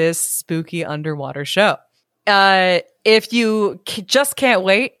to this spooky underwater show. If you just can't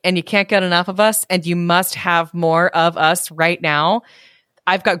wait and you can't get enough of us and you must have more of us right now,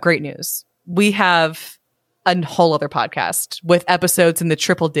 I've got great news. We have a whole other podcast with episodes in the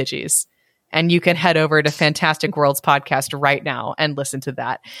triple digits. And you can head over to Fantastic Worlds podcast right now and listen to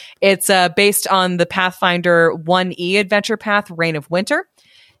that. It's based on the Pathfinder 1E adventure path, Reign of Winter.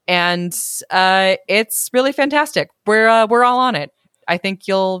 And it's really fantastic. We're all on it. I think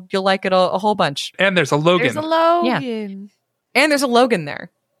you'll like it a whole bunch. And there's a Logan. There's a Logan. Yeah. And there's a Logan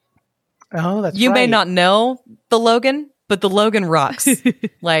there. Oh, that's You right. may not know the Logan, but the Logan rocks.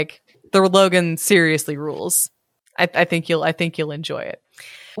 Like, the Logan seriously rules. I think you'll enjoy it.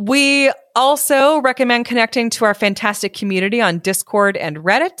 We also recommend connecting to our fantastic community on Discord and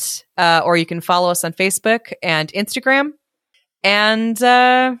Reddit, or you can follow us on Facebook and Instagram. And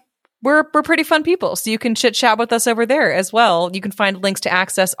we're pretty fun people, so you can chit chat with us over there as well. You can find links to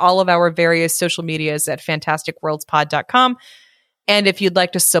access all of our various social medias at fantasticworldspod.com. And if you'd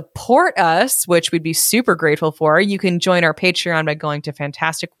like to support us, which we'd be super grateful for, you can join our Patreon by going to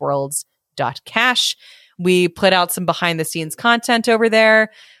fantasticworlds.cash. We put out some behind-the-scenes content over there,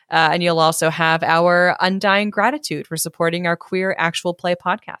 and you'll also have our undying gratitude for supporting our queer actual play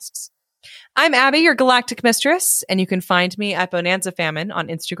podcasts. I'm Abby, your galactic mistress, and you can find me at Bonanza Famine on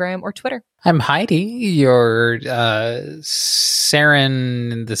Instagram or Twitter. I'm Heidi, your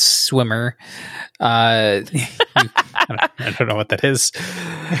Saren the swimmer. I don't know what that is.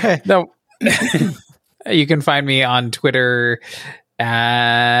 No, you can find me on Twitter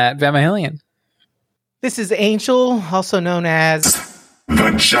at Vamahillion. This is Angel, also known as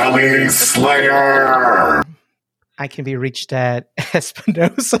The Jelly Slayer. I can be reached at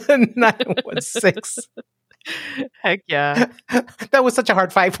Espinosa 916. Heck yeah. That was such a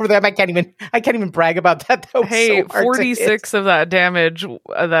hard fight for them. I can't even brag about that. That was Hey, so hard 46 of that damage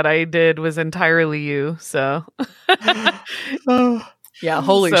that I did was entirely you, so. Yeah,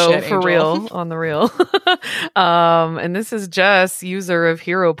 holy so shit, for Angel. real, on the real. And this is Jess, user of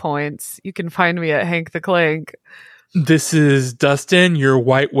hero points. You can find me at Hank the Clank. This is Dustin, your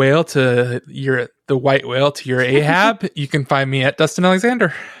white whale to your Ahab. You can find me at Dustin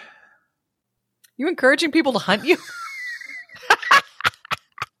Alexander. You encouraging people to hunt you?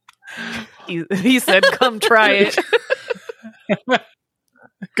 He said, "Come try it."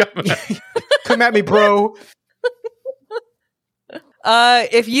 Come at me, bro.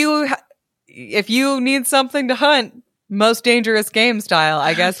 If you need something to hunt, most dangerous game style,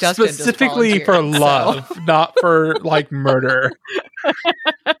 I guess Dustin just Specifically for volunteered, love, so. not for like murder.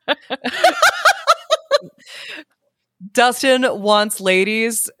 Dustin wants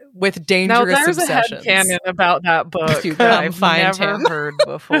ladies with Now dangerous there's obsessions. a headcanon about that book You that come I've find never him. heard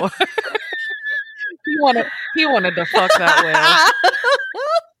before. He wanted to fuck that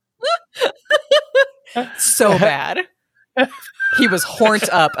whale. So bad. He was horned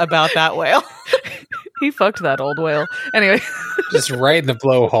up about that whale. He fucked that old whale. Anyway. Just right in the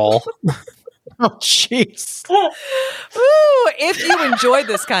blowhole. Oh, jeez. Ooh, if you enjoyed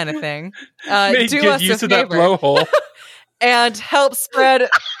this kind of thing, Make do good us use a of that favor blowhole. and help spread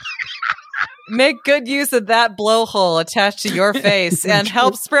Make good use of that blowhole attached to your face and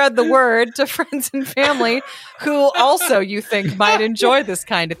help spread the word to friends and family who also you think might enjoy this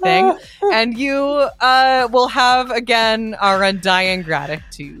kind of thing. And you will have, again, our undying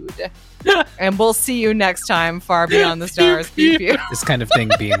gratitude. And we'll see you next time, far beyond the stars. Pew, pew. This kind of thing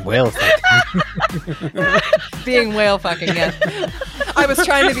being whale fucking. Being whale fucking, yeah. I was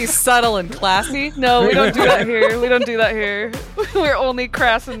trying to be subtle and classy. No, we don't do that here. We don't do that here. We're only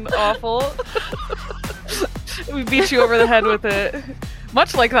crass and awful. We beat you over the head with it.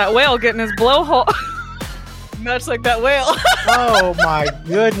 Much like that whale getting his blowhole. Much like that whale. Oh my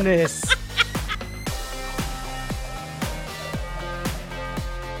goodness.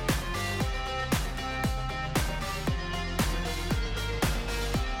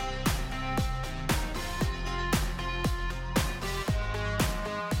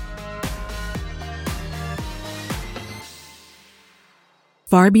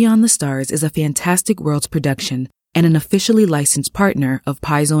 Far Beyond the Stars is a Fantastic Worlds production and an officially licensed partner of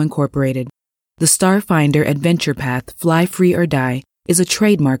Paizo Incorporated. The Starfinder Adventure Path Fly Free or Die is a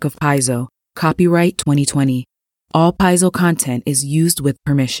trademark of Paizo, copyright 2020. All Paizo content is used with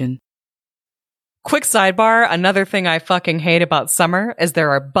permission. Quick sidebar, another thing I fucking hate about summer is there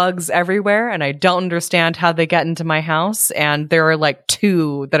are bugs everywhere and I don't understand how they get into my house, and there are like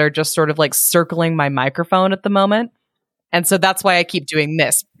 2 that are just sort of like circling my microphone at the moment. And so that's why I keep doing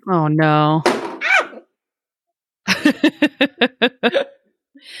this. Oh, no. How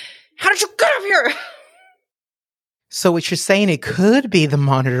did you get up here? So what you're saying, it could be the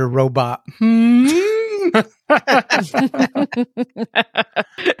monitor robot.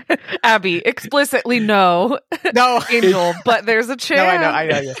 Abby, explicitly no. No. Angel, but there's a chance. No, I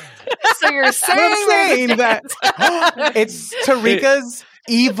know. Yeah. So you're saying, I'm saying that it's Tarika's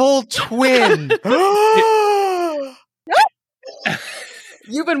evil twin.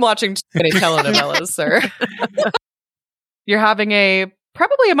 You've been watching too many telenovelas, sir. You're having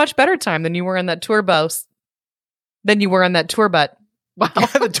probably a much better time than you were in that tour bus. Than you were on that tour butt. Wow.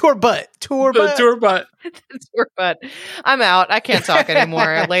 The tour butt. The tour butt. The tour butt. I'm out. I can't talk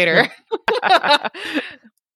anymore. Later.